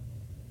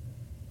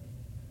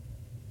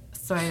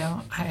 So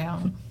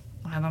I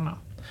don't know.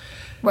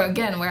 Well,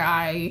 again, where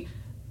I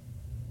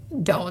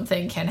don't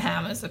think Ken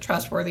Ham is a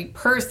trustworthy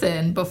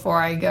person before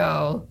I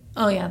go,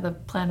 oh yeah, the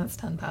planet's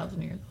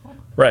 10,000 years old.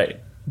 Right.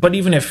 But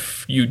even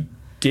if you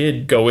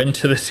did go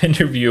into this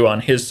interview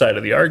on his side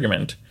of the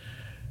argument,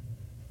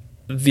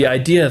 the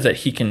idea that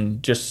he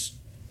can just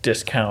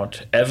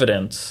discount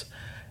evidence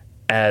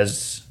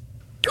as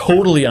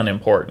totally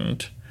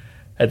unimportant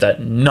and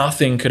that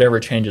nothing could ever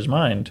change his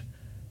mind,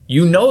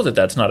 you know that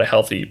that's not a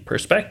healthy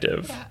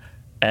perspective. Yeah.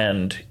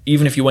 And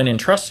even if you went in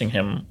trusting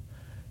him,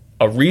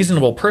 a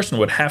reasonable person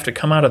would have to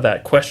come out of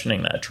that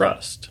questioning that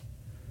trust.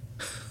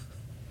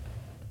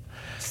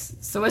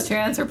 So what's your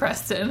answer,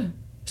 Preston?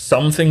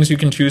 Some things you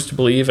can choose to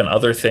believe, and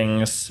other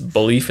things,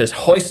 belief is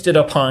hoisted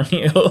upon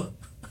you.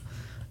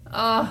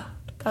 Oh,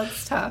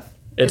 that's tough.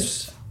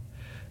 It's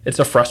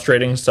a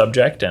frustrating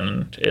subject,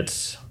 and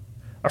it's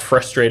a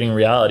frustrating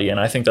reality. And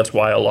I think that's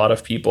why a lot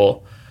of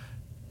people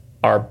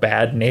are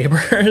bad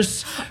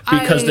neighbors,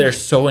 because they're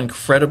so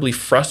incredibly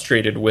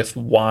frustrated with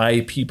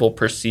why people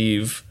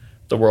perceive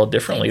the world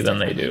differently than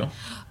they do.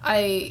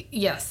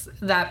 Yes,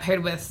 that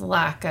paired with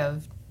lack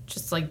of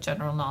just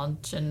general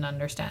knowledge and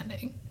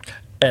understanding.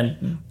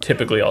 And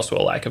typically also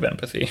a lack of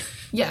empathy.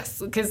 Yes,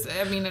 because,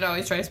 it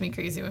always drives me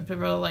crazy when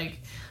people are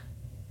like,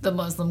 the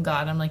Muslim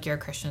God. I'm like, you're a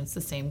Christian, it's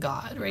the same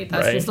God, right?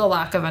 That's just a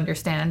lack of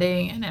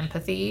understanding and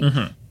empathy.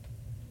 Mm-hmm.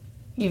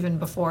 Even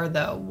before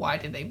why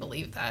did they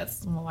believe that?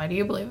 Why do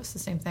you believe it's the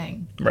same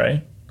thing?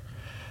 Right.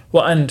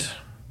 Well, and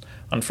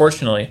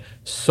unfortunately,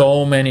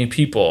 so many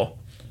people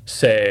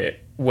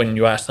say, when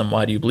you ask them,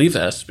 why do you believe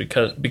this?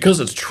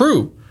 Because it's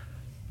true.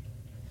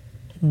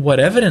 What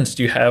evidence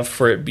do you have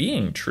for it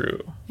being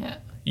true? Yeah.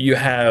 You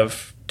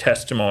have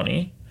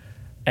testimony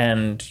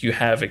and you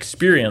have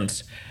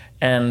experience.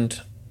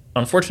 And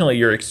unfortunately,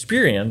 your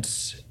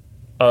experience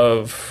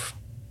of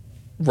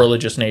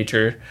religious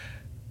nature,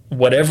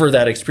 whatever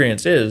that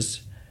experience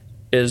is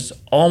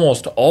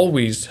almost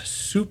always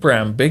super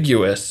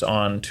ambiguous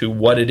on to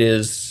what it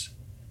is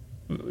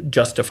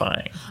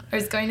justifying. I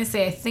was going to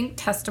say, I think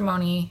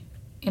testimony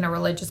in a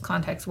religious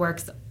context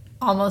works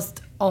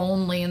almost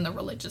only in the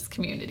religious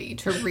community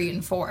to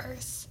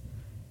reinforce.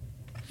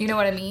 You know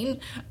what I mean?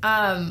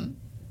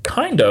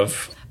 Kind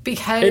of.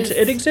 Because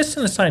it exists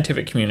in the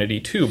scientific community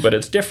too, but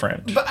it's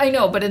different. But I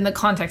know, but in the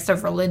context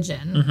of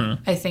religion,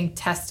 I think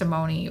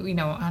testimony,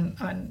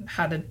 on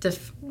how to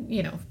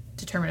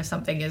determine if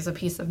something is a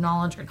piece of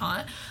knowledge or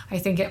not, I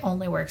think it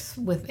only works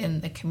within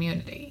the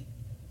community.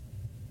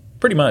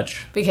 Pretty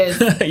much. Because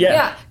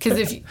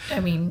because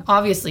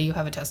obviously you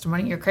have a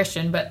testimony, you're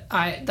Christian, but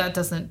that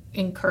doesn't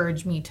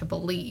encourage me to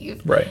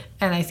believe. Right.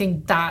 And I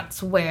think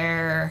that's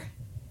where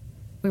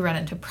we run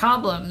into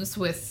problems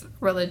with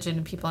religion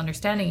and people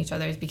understanding each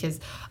other, is because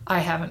I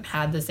haven't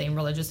had the same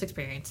religious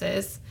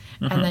experiences,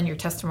 and then your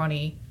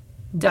testimony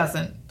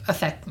doesn't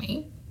affect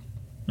me.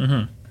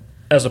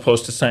 As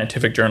opposed to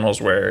scientific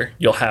journals where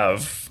you'll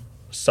have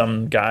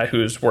some guy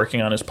who's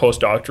working on his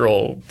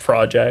postdoctoral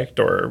project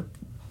or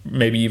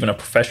maybe even a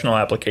professional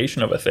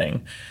application of a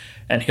thing,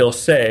 and he'll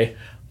say,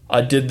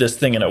 I did this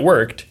thing and it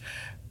worked,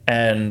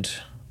 and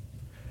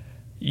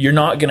you're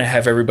not going to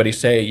have everybody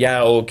say,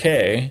 yeah,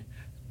 okay,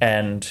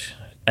 and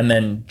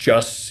then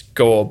just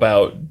go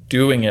about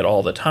doing it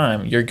all the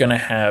time. You're going to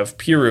have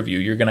peer review.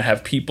 You're going to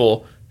have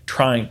people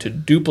trying to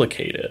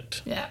duplicate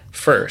it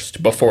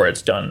first before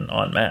it's done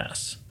en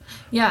masse.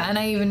 Yeah, and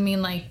I even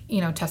mean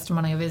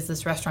testimony of, is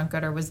this restaurant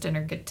good or was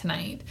dinner good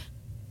tonight?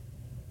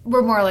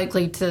 We're more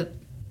likely to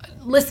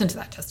listen to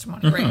that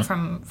testimony, right,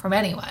 from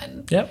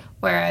anyone. Yep.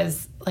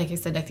 Whereas, like I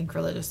said, I think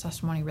religious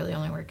testimony really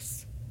only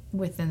works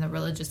within the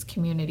religious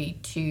community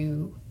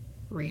to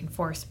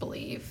reinforce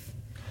belief.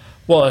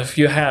 Well, if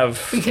you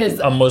have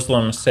a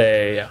Muslim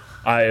say,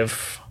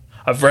 I've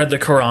read the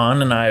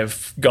Quran and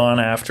I've gone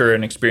after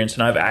an experience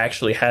and I've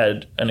actually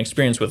had an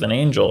experience with an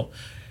angel,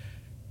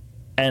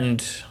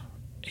 and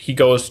he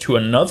goes to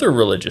another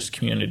religious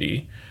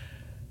community,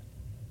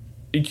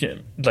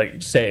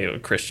 like say a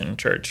Christian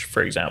church,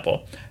 for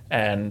example,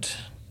 and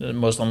the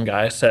Muslim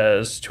guy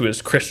says to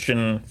his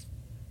Christian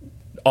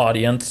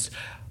audience,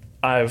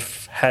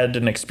 I've had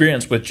an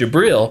experience with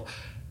Jibril,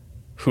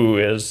 who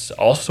is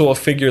also a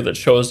figure that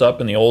shows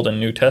up in the Old and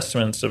New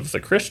Testaments of the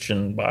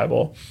Christian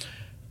Bible.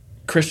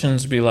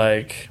 Christians be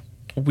like,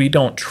 we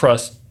don't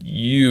trust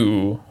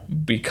you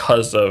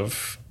because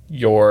of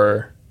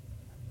your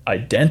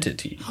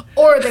identity.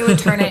 Or they would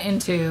turn it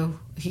into,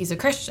 he's a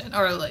Christian,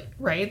 or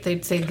right?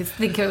 They'd think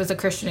it was a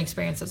Christian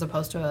experience as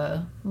opposed to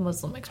a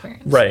Muslim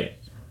experience. Right,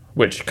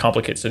 which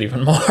complicates it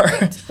even more.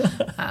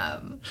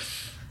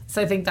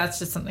 So I think that's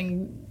just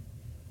something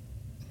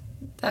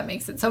that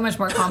makes it so much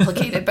more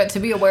complicated, but to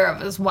be aware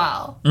of as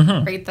well,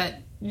 right?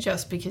 That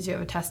just because you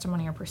have a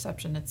testimony or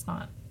perception, it's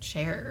not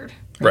shared.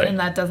 Right? And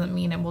that doesn't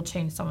mean it will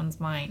change someone's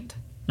mind.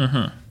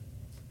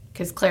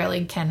 Because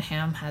clearly Ken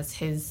Ham has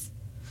his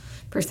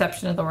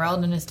perception of the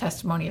world and his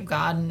testimony of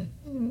God,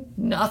 and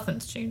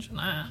nothing's changing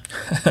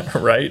that.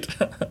 Right.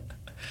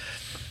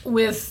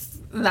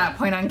 With that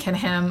point on Ken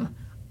Ham,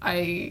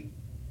 I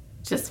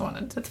just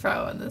wanted to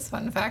throw in this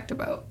fun fact.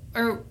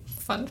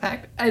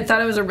 I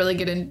thought it was a really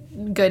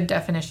good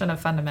definition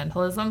of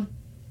fundamentalism.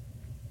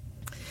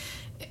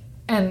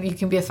 And you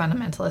can be a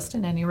fundamentalist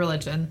in any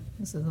religion.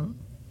 This isn't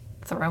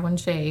throwing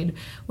shade.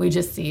 We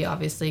just see,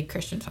 obviously,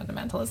 Christian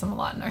fundamentalism a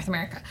lot in North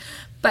America.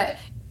 But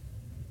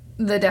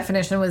the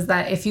definition was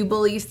that if you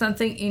believe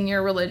something in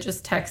your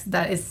religious text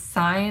that is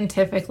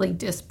scientifically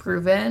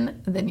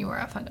disproven, then you are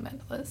a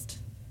fundamentalist.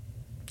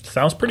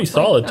 Sounds pretty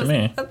solid to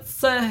me.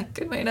 That's a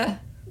good way to...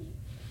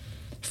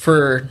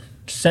 For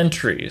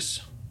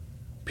centuries,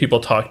 people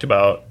talked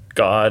about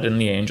God and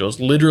the angels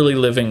literally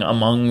living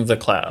among the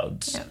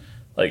clouds. Yeah.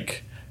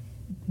 Like,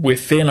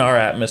 within our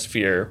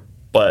atmosphere,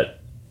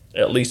 but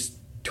at least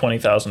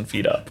 20,000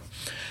 feet up.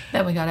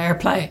 Then we got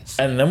airplanes.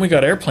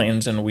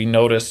 And we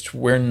noticed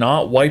we're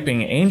not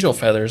wiping angel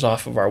feathers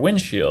off of our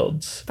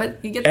windshields.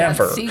 But you get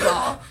ever. That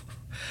seagull.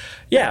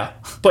 Yeah,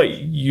 but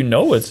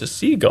it's a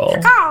seagull.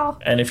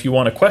 And if you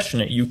want to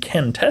question it, you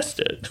can test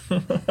it.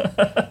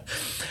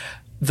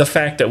 The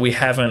fact that we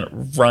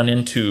haven't run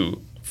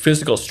into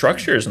physical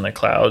structures in the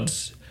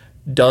clouds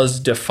does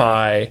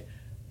defy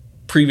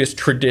previous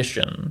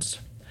traditions.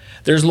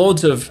 There's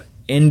loads of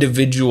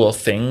individual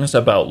things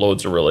about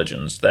loads of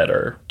religions that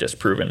are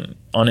disproven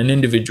on an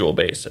individual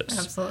basis.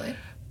 Absolutely.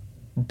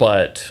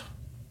 But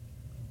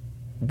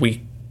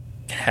we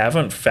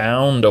haven't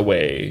found a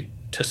way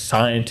to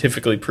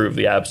scientifically prove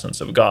the absence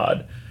of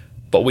God.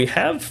 But we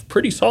have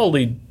pretty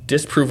solidly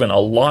disproven a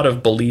lot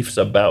of beliefs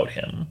about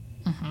him.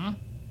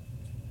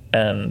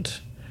 And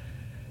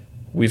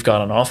we've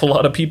got an awful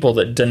lot of people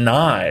that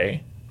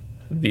deny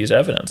these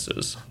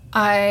evidences.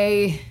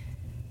 I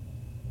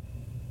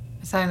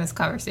was having this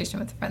conversation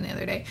with a friend the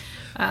other day.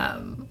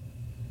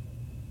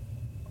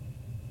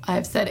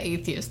 I've said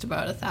atheist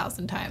about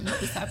 1,000 times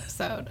this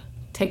episode.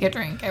 Take a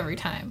drink every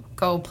time.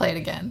 Go play it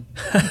again.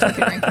 Take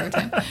a drink every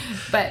time.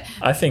 But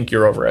I think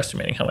you're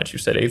overestimating how much you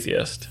said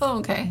atheist. Oh,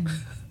 okay.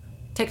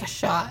 Take a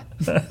shot.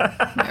 There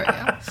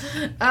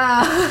we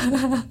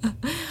go.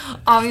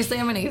 Obviously,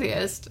 I'm an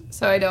atheist,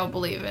 so I don't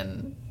believe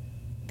in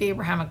the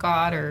Abrahamic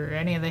God or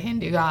any of the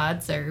Hindu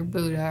gods or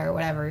Buddha or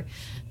whatever.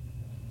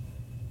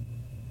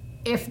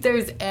 If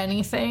there's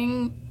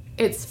anything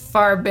it's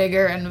far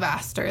bigger and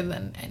vaster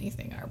than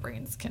anything our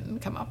brains can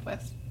come up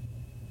with.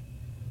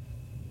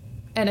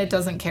 And it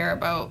doesn't care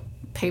about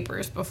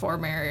papers before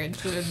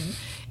marriage, and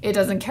it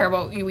doesn't care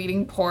about you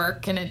eating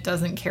pork, and it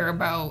doesn't care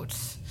about,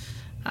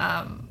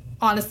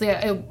 honestly,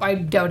 I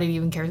doubt it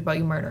even cares about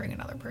you murdering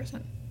another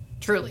person.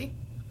 Truly.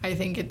 I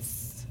think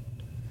it's,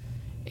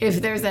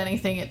 if there's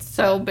anything, it's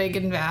so big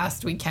and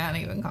vast, we can't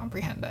even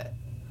comprehend it.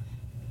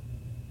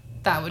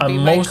 That would be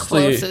my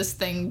closest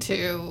thing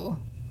to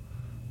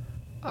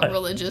a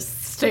religious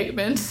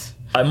statement.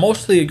 I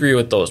mostly agree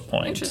with those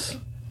points.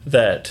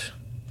 That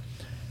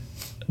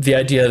the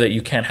idea that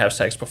you can't have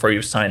sex before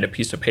you've signed a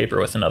piece of paper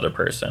with another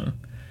person,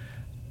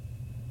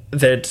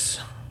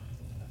 that,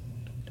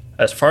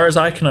 as far as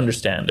I can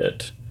understand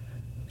it,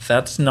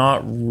 that's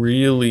not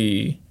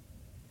really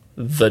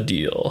the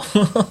deal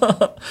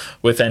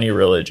with any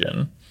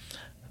religion.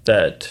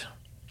 That,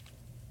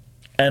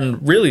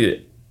 and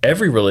really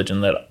every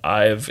religion that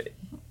I've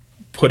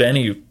put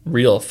any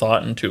real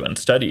thought into and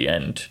study,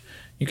 and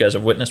you guys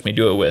have witnessed me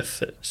do it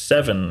with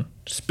 7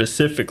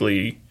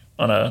 specifically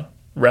on a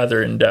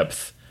rather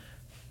in-depth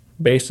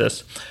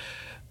basis.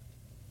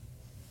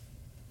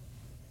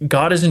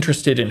 God is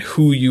interested in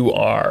who you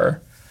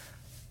are,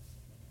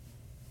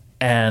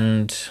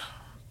 and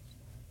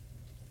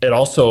it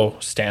also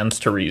stands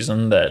to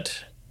reason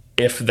that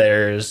if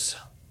there's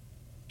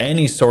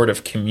any sort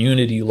of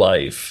community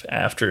life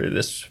after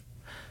this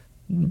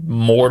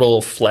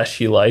mortal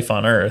fleshy life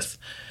on earth,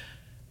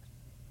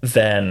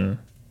 then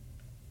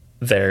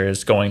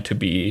there's going to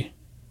be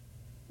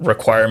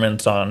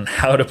requirements on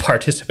how to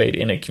participate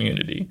in a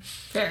community.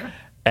 Fair.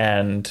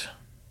 And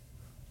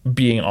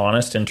being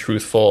honest and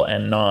truthful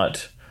and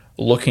not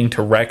looking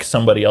to wreck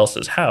somebody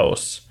else's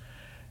house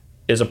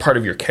is a part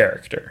of your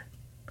character.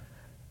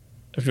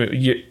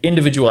 Your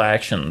individual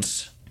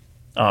actions,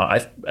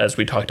 as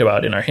we talked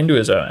about in our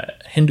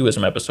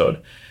Hinduism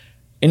episode,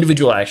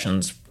 individual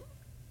actions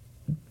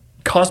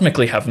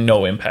cosmically have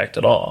no impact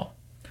at all.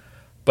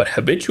 But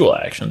habitual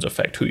actions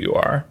affect who you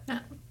are. Yeah.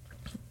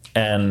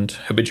 And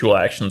habitual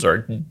actions are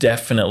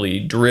definitely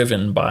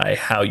driven by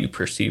how you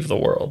perceive the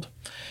world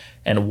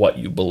and what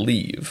you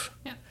believe.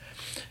 Yeah.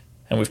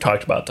 And we've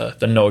talked about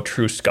the no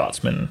true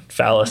Scotsman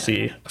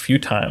fallacy a few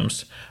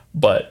times,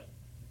 but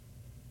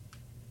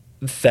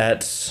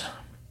that's,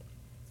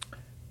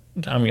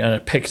 I'm going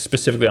to pick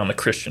specifically on the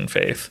Christian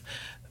faith.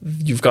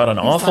 You've got an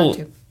awful,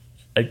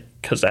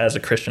 because as a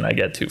Christian I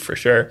get to for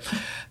sure,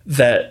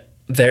 that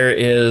there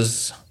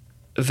is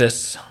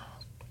this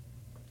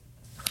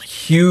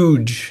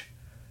huge,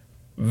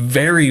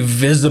 very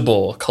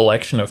visible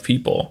collection of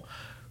people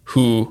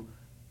who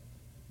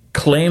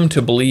claim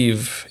to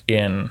believe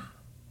in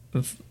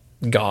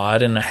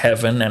God and a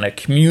heaven and a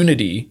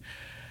community,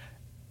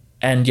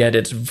 and yet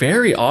it's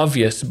very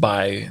obvious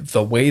by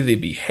the way they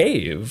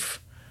behave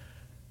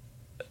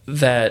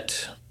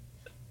that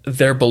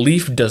their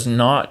belief does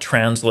not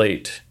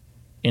translate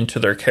into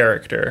their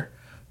character,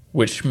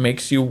 which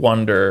makes you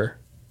wonder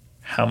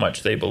how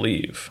much they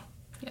believe.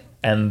 Yeah.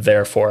 And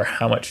therefore,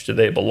 how much do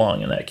they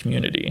belong in that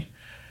community?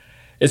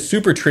 It's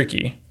super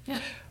tricky. Yeah.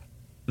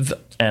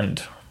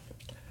 And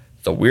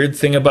the weird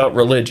thing about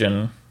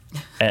religion,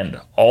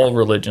 and all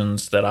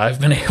religions that I've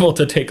been able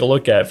to take a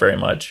look at very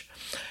much,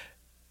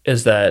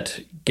 is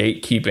that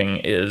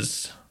gatekeeping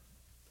is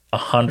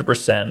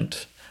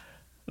 100%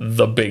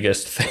 the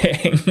biggest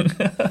thing.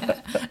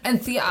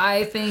 And see,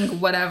 I think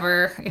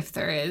whatever, if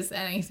there is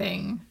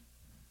anything,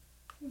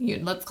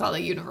 let's call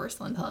it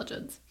universal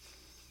intelligence.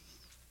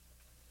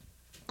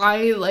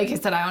 Like I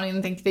said, I don't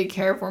even think they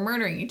care if we're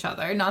murdering each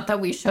other. Not that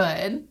we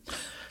should.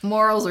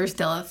 Morals are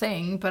still a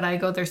thing,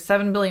 but there's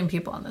 7 billion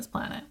people on this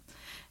planet.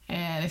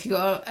 And if you go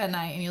out at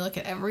night and you look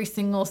at every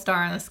single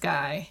star in the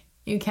sky,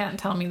 you can't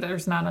tell me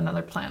there's not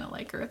another planet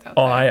like Earth out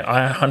there.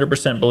 I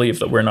 100% believe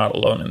that we're not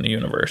alone in the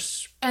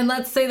universe. And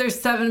let's say there's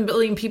 7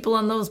 billion people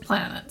on those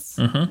planets.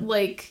 Mm-hmm.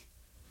 Like,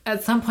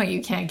 at some point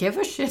you can't give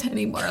a shit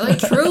anymore. Like,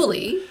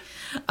 truly.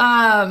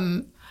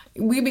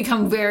 We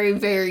become very,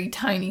 very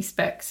tiny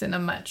specks in a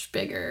much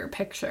bigger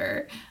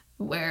picture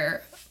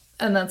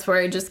and that's where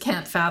I just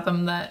can't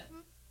fathom that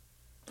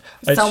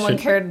someone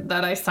cared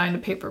that I signed a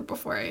paper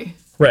before I...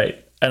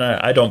 Right. And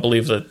I don't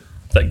believe that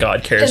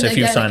God cares if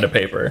you signed a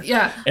paper.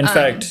 Yeah. In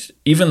fact,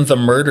 even the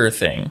murder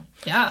thing.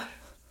 Yeah.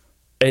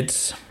 I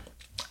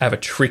have a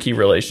tricky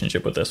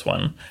relationship with this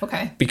one.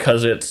 Okay.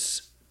 Because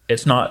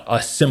it's not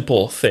a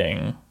simple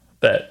thing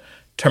that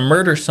to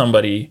murder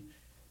somebody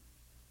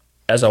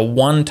as a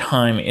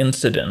one-time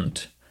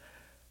incident,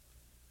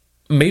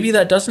 maybe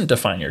that doesn't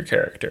define your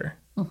character.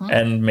 Mm-hmm.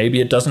 And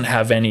maybe it doesn't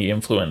have any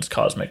influence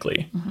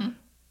cosmically. Mm-hmm.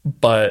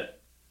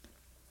 But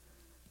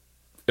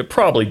it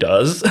probably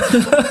does.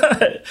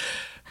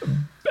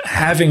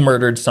 Having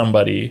murdered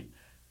somebody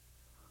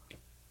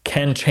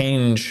can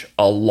change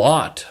a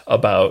lot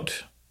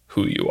about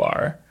who you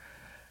are,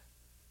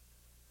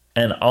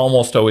 and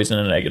almost always in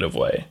a negative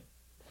way.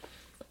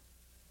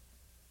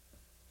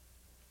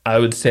 I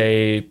would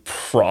say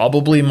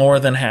probably more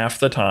than half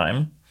the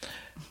time.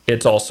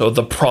 it's also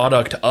the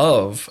product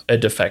of a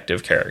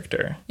defective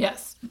character.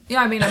 Yes.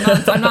 Yeah, I mean,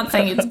 I'm not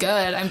saying it's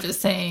good. I'm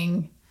just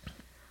saying,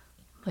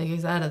 like you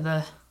said, of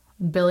the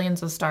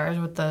billions of stars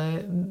with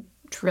the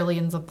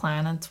trillions of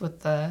planets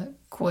with the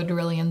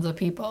quadrillions of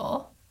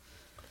people.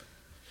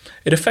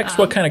 It affects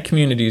what kind of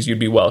communities you'd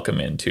be welcome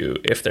into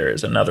if there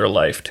is another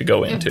life to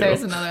go into. If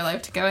there's another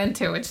life to go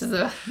into, which is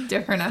a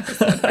different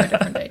episode for a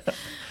different day.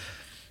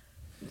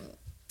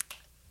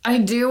 I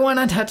do want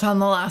to touch on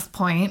the last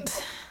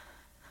point.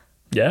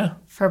 Yeah.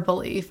 For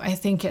belief. I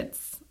think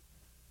it's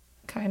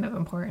kind of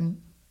important.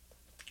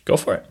 Go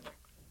for it.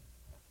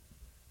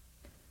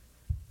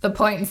 The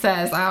point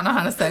says, I don't know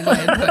how to segue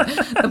it,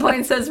 but the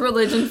point says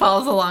religion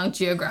follows along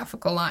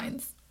geographical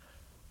lines.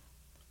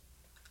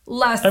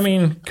 Less. I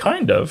mean,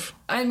 kind of.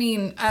 I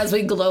mean, as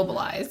we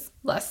globalize,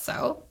 less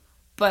so.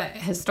 But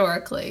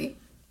historically,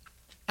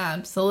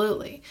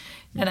 absolutely.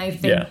 And I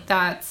think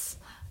that's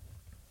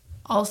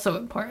also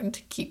important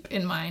to keep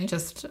in mind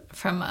just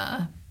from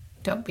a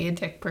don't be a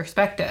dick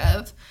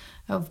perspective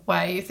of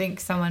why you think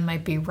someone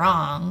might be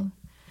wrong.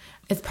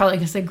 It's probably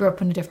because they grew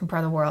up in a different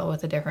part of the world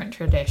with a different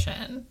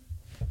tradition.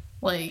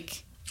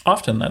 Like,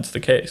 often that's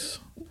the case.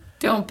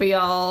 Don't be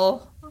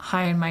all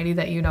high and mighty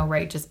that you know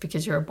right just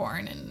because you were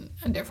born in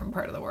a different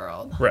part of the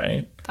world.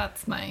 Right.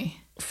 That's my...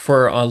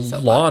 For a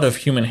lot of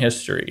human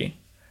history,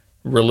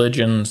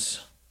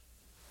 religions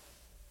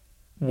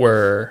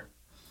were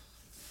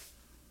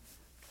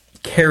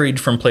carried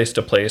from place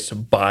to place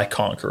by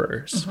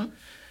conquerors. Mm-hmm.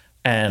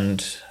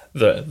 And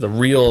the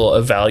real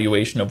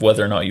evaluation of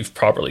whether or not you've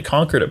properly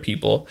conquered a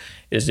people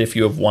is if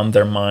you have won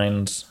their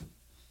minds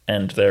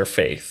and their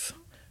faith.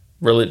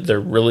 Their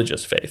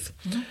religious faith,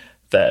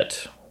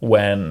 that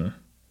when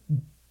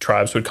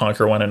tribes would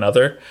conquer one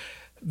another,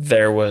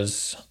 there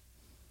was,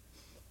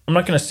 I'm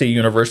not going to say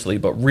universally,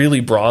 but really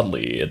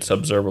broadly, it's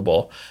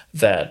observable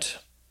that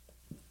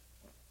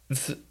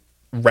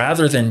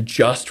rather than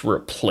just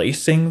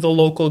replacing the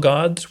local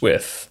gods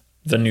with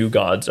the new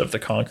gods of the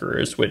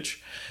conquerors,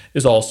 which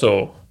is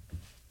also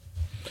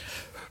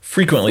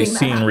frequently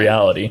seen in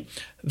reality,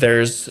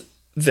 there's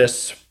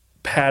this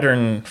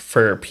pattern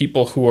for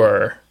people who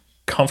are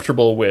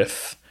comfortable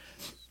with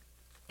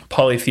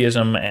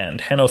polytheism and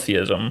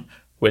henotheism,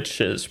 which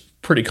is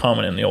pretty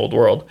common in the old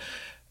world,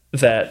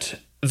 that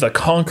the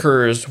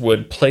conquerors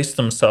would place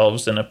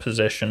themselves in a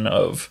position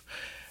of,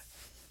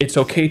 it's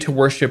okay to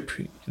worship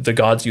the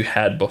gods you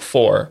had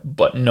before,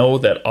 but know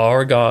that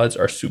our gods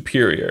are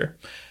superior.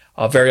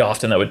 Very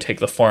often that would take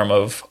the form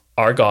of,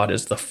 our God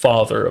is the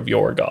father of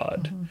your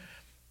God. Mm-hmm.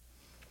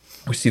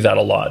 We see that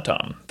a lot.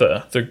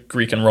 The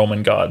Greek and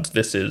Roman gods,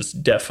 this is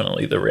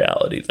definitely the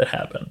reality that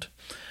happened.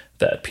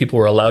 That people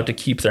were allowed to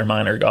keep their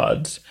minor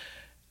gods,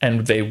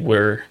 and they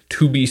were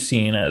to be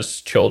seen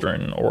as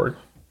children, or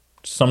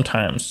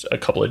sometimes a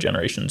couple of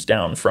generations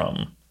down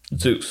from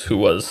Zeus, who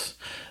was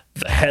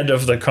the head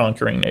of the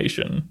conquering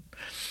nation,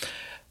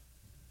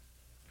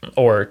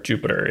 or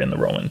Jupiter in the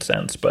Roman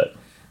sense, but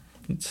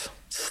it's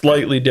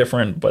slightly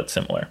different but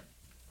similar.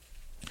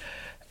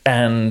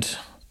 And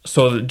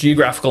so the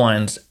geographical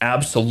lines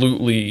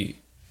absolutely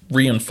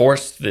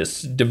reinforced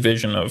this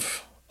division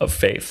of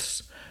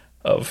faiths,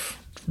 of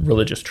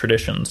religious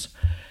traditions.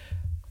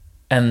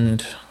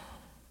 And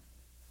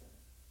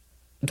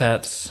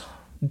that's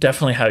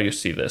definitely how you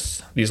see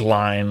these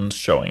lines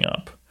showing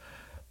up.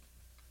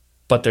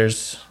 But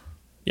there's,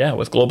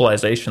 with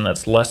globalization,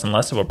 that's less and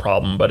less of a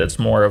problem, but it's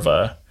more of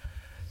a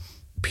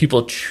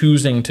people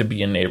choosing to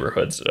be in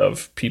neighborhoods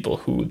of people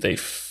who they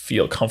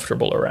feel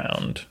comfortable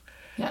around,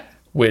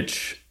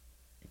 which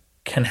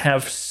can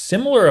have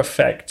similar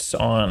effects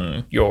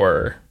on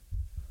your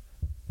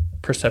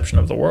perception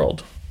of the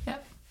world.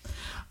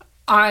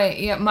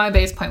 My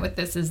base point with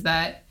this is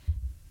that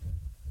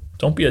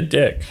don't be a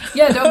dick.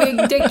 Don't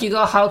be a dick. You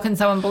go, how can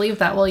someone believe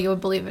that? Well, you would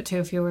believe it too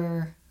if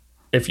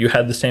you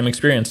had the same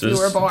experiences.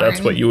 You were born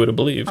that's what you would have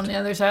believed. On the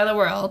other side of the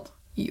world,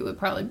 you would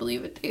probably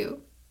believe it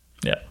too.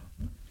 Yeah.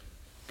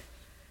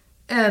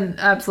 And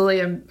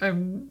absolutely,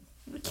 I'm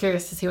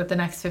curious to see what the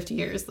next 50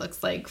 years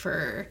looks like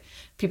for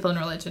people in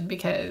religion,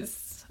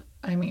 because,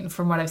 I mean,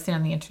 from what I've seen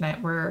on the internet,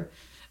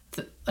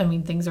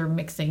 things are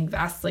mixing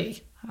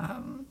vastly.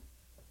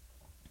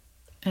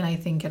 And I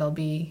think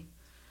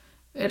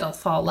it'll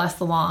fall less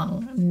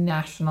along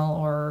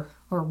national or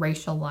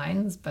racial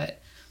lines,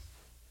 but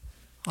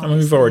I mean,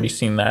 we've already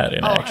seen that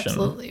in action.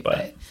 Absolutely,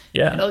 but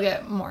it'll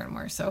get more and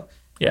more so.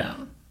 Yeah.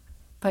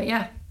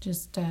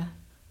 Just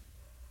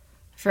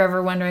if you're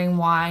ever wondering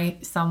why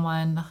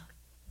someone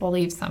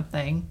believes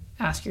something,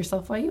 ask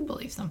yourself why you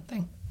believe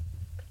something.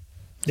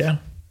 Yeah.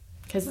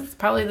 Because it's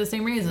probably the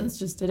same reason, it's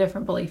just a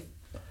different belief.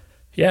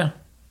 Yeah.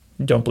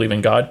 You don't believe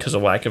in God because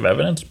of lack of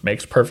evidence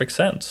makes perfect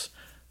sense.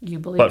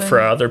 But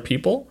for other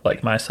people,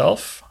 like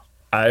myself,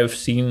 I've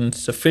seen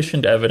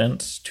sufficient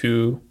evidence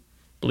to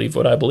believe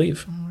what I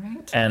believe. All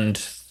right.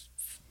 And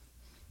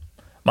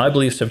my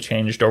beliefs have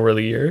changed over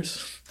the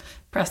years.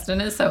 Preston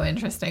is so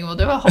interesting. We'll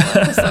do a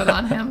whole episode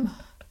on him.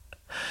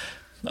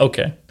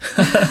 Okay.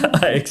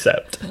 I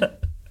accept.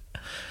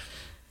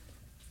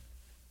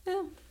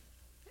 Yeah.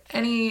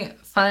 Any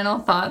final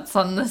thoughts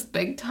on this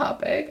big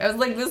topic? I was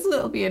like, this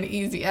will be an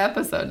easy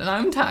episode, and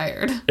I'm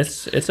tired.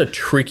 It's a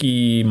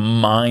tricky,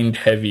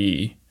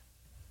 mind-heavy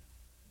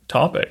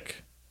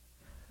topic.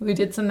 We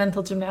did some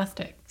mental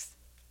gymnastics.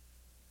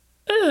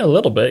 A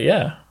little bit,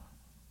 yeah.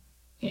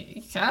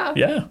 Yeah.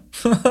 Yeah.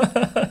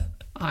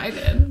 I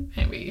did.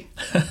 Maybe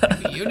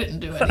you didn't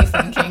do any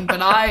thinking,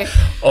 but I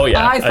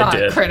thought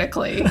did.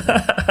 critically.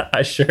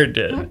 I sure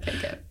did. Okay,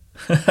 good.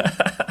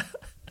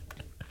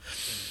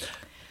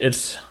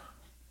 It's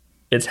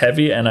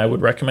heavy, and I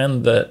would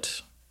recommend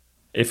that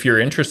if you're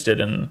interested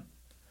in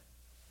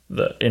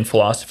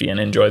philosophy and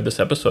enjoyed this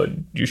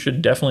episode, you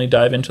should definitely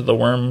dive into the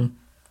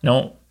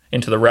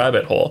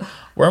rabbit hole.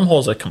 Wormhole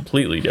is a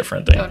completely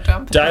different thing.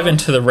 Dive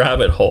into the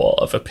rabbit hole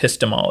of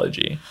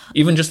epistemology.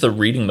 Even just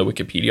reading the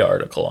Wikipedia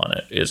article on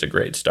it is a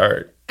great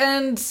start.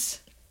 And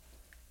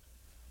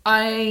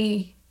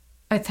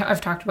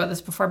I've talked about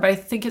this before, but I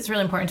think it's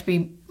really important to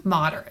be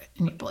moderate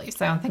in your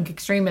beliefs. I don't think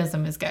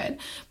extremism is good,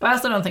 but I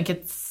also don't think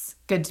it's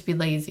good to be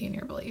lazy in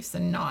your beliefs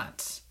and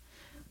not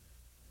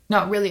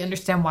really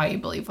understand why you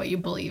believe what you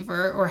believe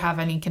or have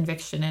any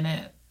conviction in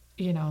it.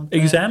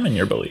 Examine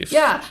your beliefs.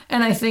 Yeah.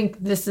 And I think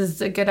this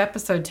is a good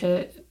episode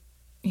to,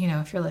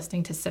 if you're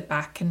listening, to sit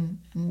back and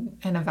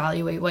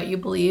evaluate what you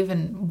believe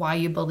and why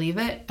you believe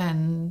it,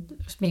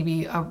 and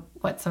maybe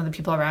what some of the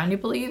people around you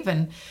believe.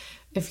 And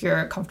if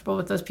you're comfortable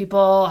with those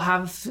people,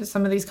 have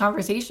some of these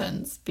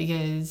conversations,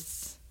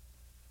 because,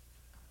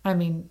 I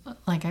mean,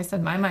 like I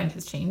said, my mind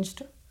has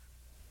changed.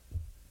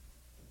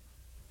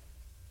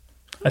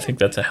 I think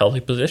that's a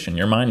healthy position.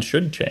 Your mind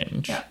should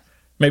change. Yeah.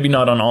 Maybe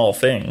not on all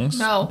things.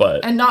 No,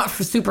 but not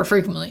super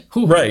frequently.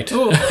 Ooh. Right.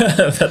 Ooh.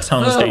 That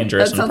sounds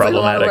dangerous and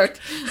problematic. Like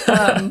a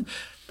lot of work.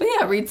 But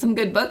yeah, read some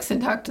good books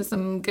and talk to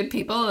some good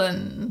people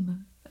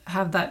and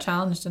have that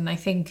challenged. And I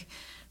think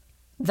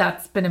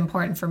that's been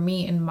important for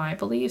me in my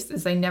beliefs,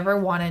 is I never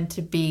wanted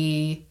to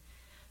be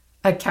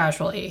a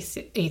casual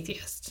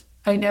atheist.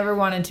 I never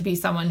wanted to be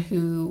someone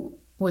who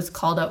was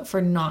called out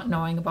for not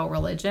knowing about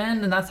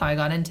religion. And that's how I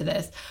got into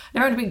this. I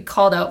never wanted to be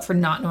called out for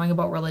not knowing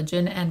about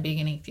religion and being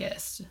an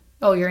atheist.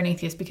 Oh, you're an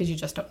atheist because you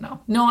just don't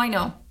know. No, I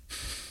know.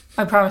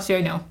 I promise you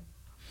I know.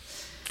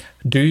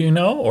 Do you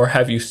know, or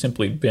have you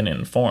simply been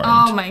informed?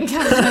 Oh my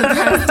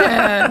God,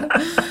 Preston.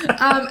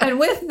 And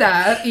with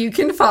that, you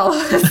can follow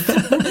us.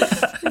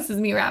 This is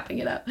me wrapping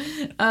it up.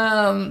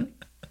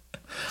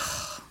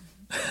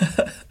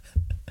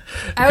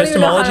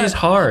 Epistemology is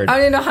hard. I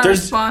don't even know how to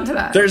respond to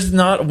that. There's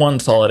not one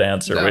solid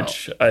answer,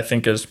 which I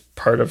think is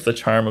part of the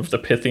charm of the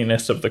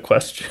pithiness of the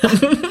question.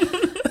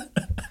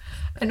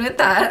 And with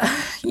that,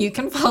 you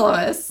can follow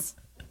us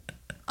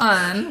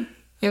on...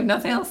 You have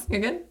nothing else?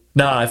 You're good?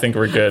 No, I think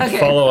we're good. Okay.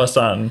 Follow us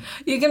on...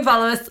 You can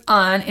follow us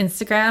on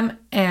Instagram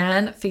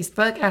and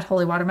Facebook at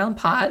Holy Watermelon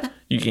Pod.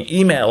 You can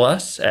email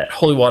us at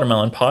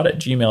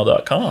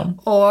holywatermelonpod@gmail.com.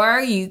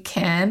 Or you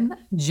can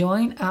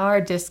join our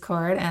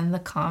Discord and the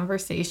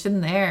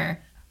conversation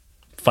there.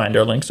 Find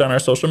our links on our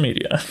social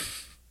media.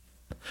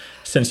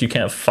 Since you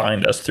can't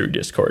find us through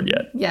Discord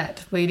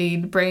yet. We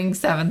need to bring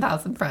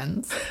 7,000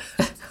 friends.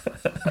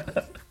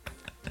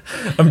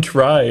 I'm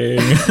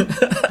trying.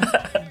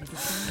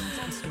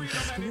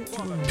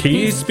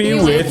 Peace be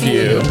with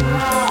you.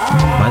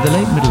 By the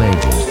late Middle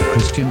Ages, the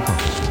Christian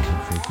prophecy